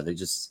guys.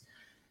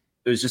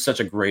 It was just such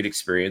a great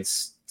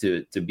experience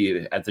to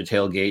be at the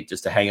tailgate,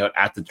 just to hang out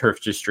at the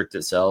Turf District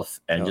itself,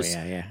 and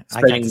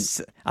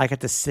I got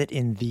to sit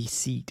in the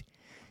seat.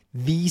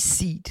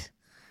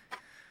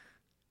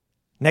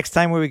 Next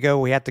time we go,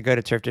 we have to go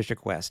to Turf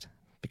District West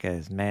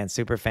because, man,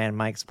 Superfan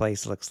Mike's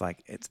place looks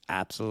like it's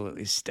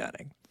absolutely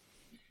stunning.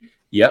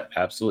 Yep,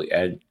 absolutely,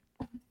 and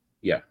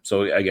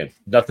so again,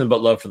 nothing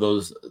but love for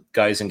those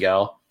guys and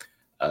gal.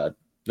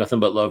 Nothing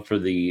but love for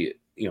the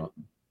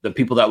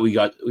people that we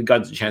got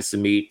the chance to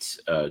meet.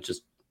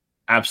 Just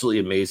absolutely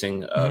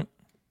amazing.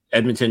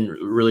 Edmonton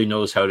really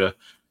knows how to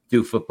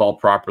do football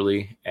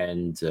properly,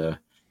 and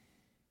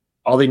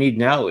all they need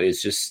now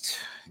is just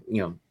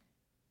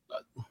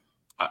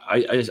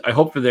I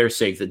hope for their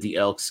sake that the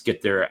Elks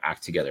get their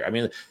act together. I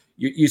mean,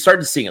 you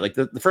started seeing it like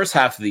the first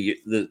half of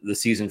the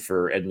season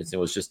for Edmonton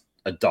was just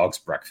a dog's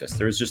breakfast.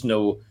 There was just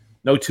no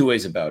two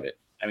ways about it.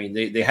 I mean,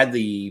 they had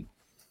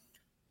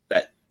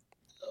that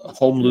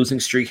home losing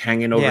streak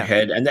hanging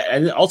overhead,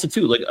 and also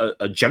too like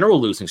a general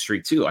losing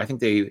streak too. I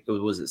think it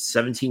was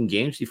 17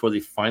 games before they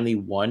finally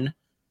won.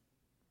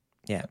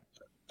 Yeah,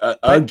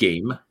 a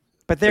game.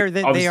 But they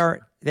are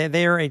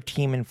a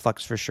team in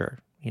flux for sure.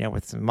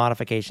 With some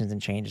modifications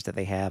and changes that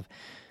they have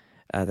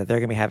that they're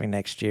going to be having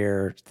next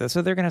year.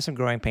 So they're going to have some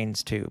growing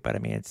pains too. But I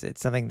mean,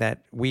 it's something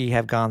that we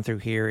have gone through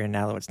here in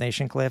Alouettes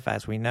Nation, Cliff,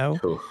 as we know.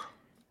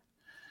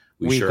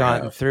 We've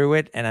gone through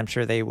it, and I'm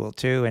sure they will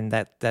too. And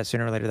that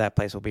sooner or later, that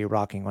place will be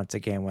rocking once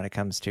again when it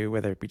comes to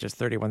whether it be just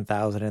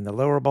 31,000 in the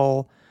lower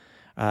bowl,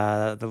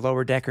 the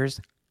lower deckers,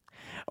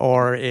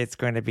 or it's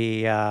going to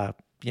be, or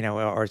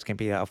it's going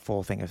to be a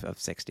full thing of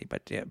 60.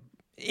 But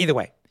either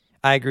way,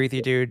 I agree with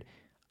you, dude.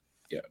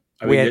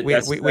 I mean, we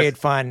had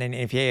fun, and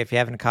if you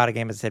haven't caught a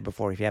game, as I said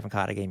before, if you haven't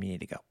caught a game, you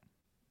need to go.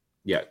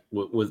 Yeah,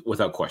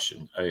 without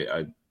question.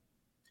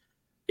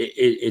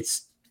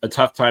 It's a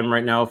tough time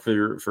right now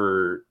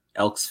for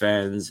Elks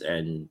fans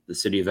and the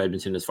city of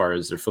Edmonton as far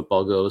as their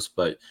football goes.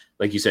 But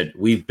like you said,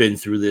 we've been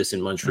through this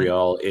in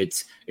Montreal.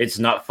 It's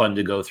not fun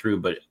to go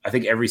through, but I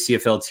think every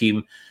CFL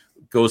team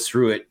goes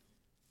through it.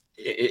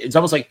 It's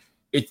almost like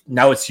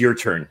now it's your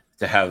turn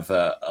to have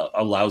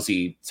a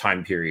lousy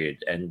time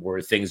period and where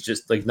things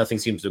just like nothing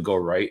seems to go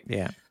right.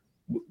 Yeah.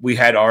 We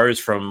had ours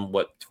from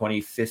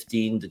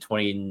 2015 to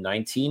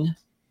 2019.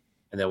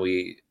 And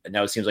then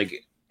now it seems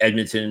like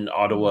Edmonton,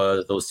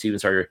 Ottawa, those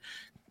teams are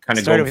kind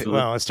of going through.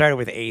 Well, it started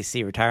with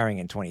AC retiring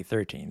in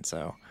 2013.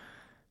 So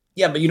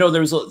yeah, but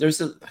there's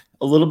a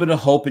little bit of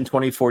hope in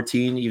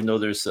 2014, even though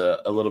there's a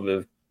little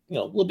bit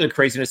of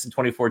craziness in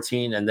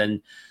 2014. And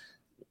then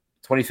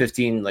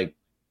 2015, like,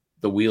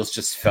 the wheels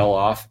just fell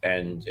off,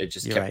 and it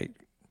just kept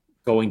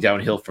going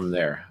downhill from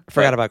there. I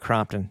forgot about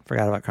Crompton.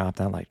 I like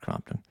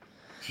Crompton.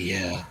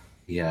 Yeah.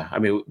 I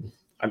mean,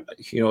 and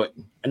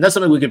that's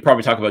something we could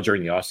probably talk about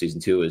during the off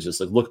season too. Is just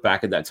like look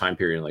back at that time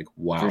period and like,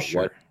 wow,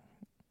 sure.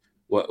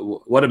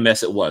 what a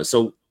mess it was.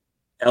 So,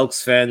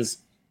 Elks fans,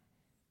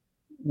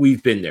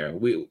 we've been there.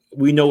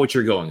 We know what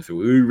you're going through.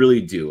 We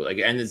really do. Like,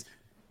 and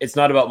it's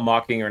not about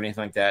mocking or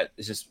anything like that.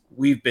 It's just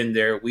we've been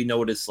there. We know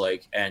what it's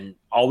like, and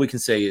all we can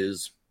say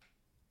is,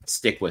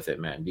 stick with it,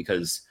 man,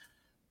 because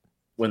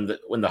when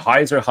the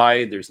highs are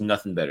high, there's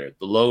nothing better.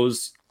 The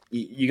lows,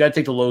 you got to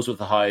take the lows with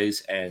the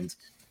highs, and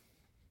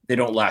they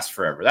don't last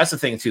forever. That's the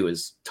thing too,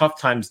 is tough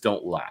times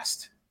don't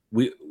last.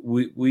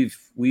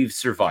 We've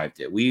survived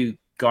it. We've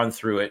gone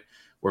through it.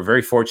 We're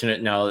very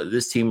fortunate now that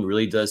this team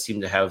really does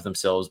seem to have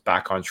themselves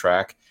back on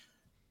track.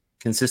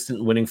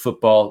 consistent winning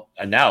football,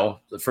 and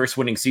now the first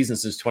winning season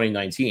since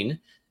 2019,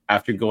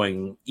 after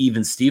going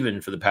even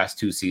Steven for the past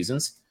 2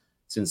 seasons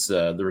since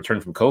the return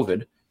from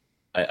COVID.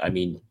 I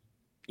mean,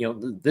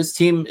 this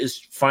team is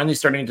finally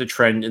starting to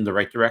trend in the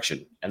right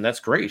direction, and that's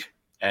great.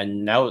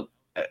 And now,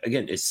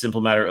 again, it's a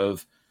simple matter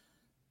of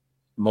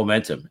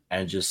momentum,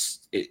 and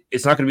just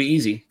it's not going to be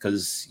easy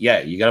because,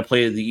 you got to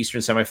play the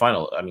Eastern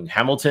semifinal. I mean,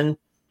 Hamilton,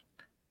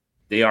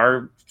 they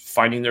are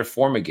finding their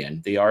form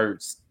again. They are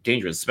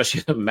dangerous,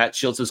 especially Matt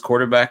Schiltz's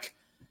quarterback.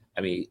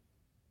 I mean,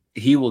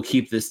 he will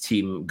keep this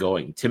team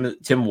going.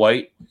 Tim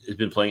White has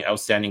been playing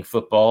outstanding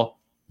football.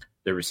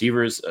 The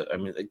receivers,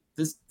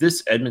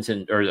 this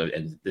Edmonton or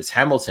this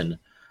Hamilton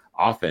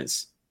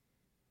offense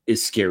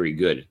is scary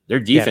good. Their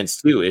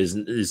defense too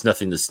is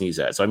nothing to sneeze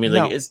at. So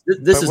this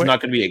is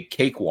not going to be a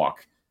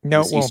cakewalk.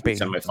 No, it won't be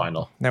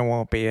semifinal. No, it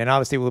won't be. And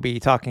obviously, we'll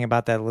be talking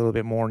about that a little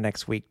bit more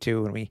next week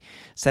too, when we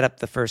set up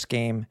the first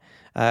game,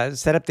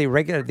 set up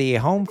the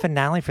home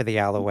finale for the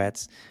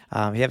Alouettes.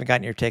 If you haven't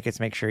gotten your tickets,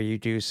 make sure you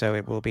do so.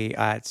 It will be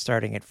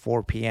starting at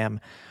 4 p.m.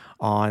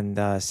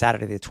 on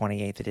Saturday the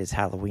 28th. It is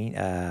Halloween.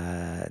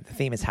 The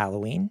theme is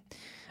Halloween,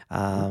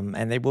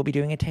 and they will be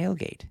doing a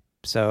tailgate.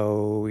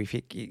 So if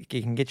you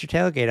can get your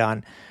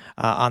tailgate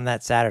on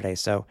that Saturday.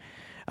 So.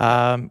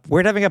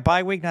 We're having a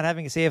bye week, not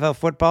having a CFL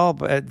football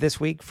this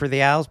week for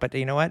the Owls, but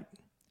you know what?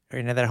 We're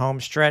into that home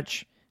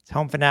stretch. It's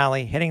home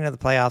finale, heading into the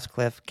playoffs,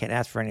 Cliff. Can't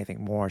ask for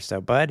anything more. So,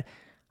 bud,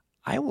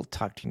 I will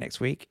talk to you next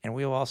week, and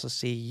we will also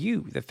see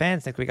you, the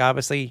fans, next week.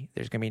 Obviously,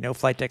 there's going to be no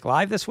Flight Deck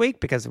Live this week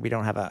because we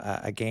don't have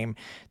a game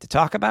to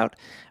talk about,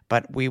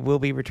 but we will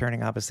be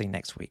returning, obviously,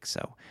 next week.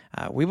 So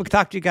we will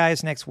talk to you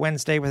guys next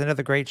Wednesday with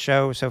another great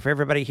show. So for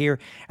everybody here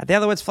at the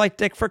Alouettes Flight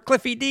Deck, for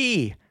Cliffy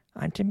D,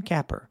 I'm Tim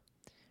Capper.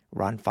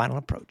 We're on Final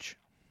Approach.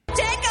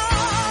 Take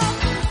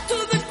off to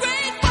the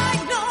great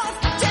white north.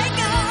 Take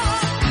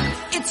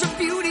off. It's a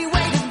beauty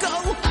way to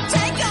go.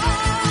 Take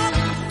off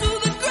to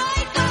the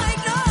great white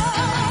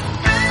north.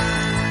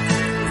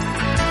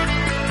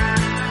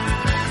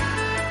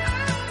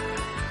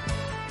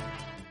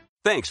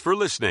 Thanks for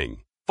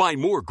listening.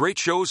 Find more great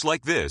shows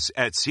like this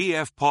at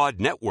CF Pod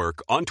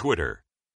Network on Twitter.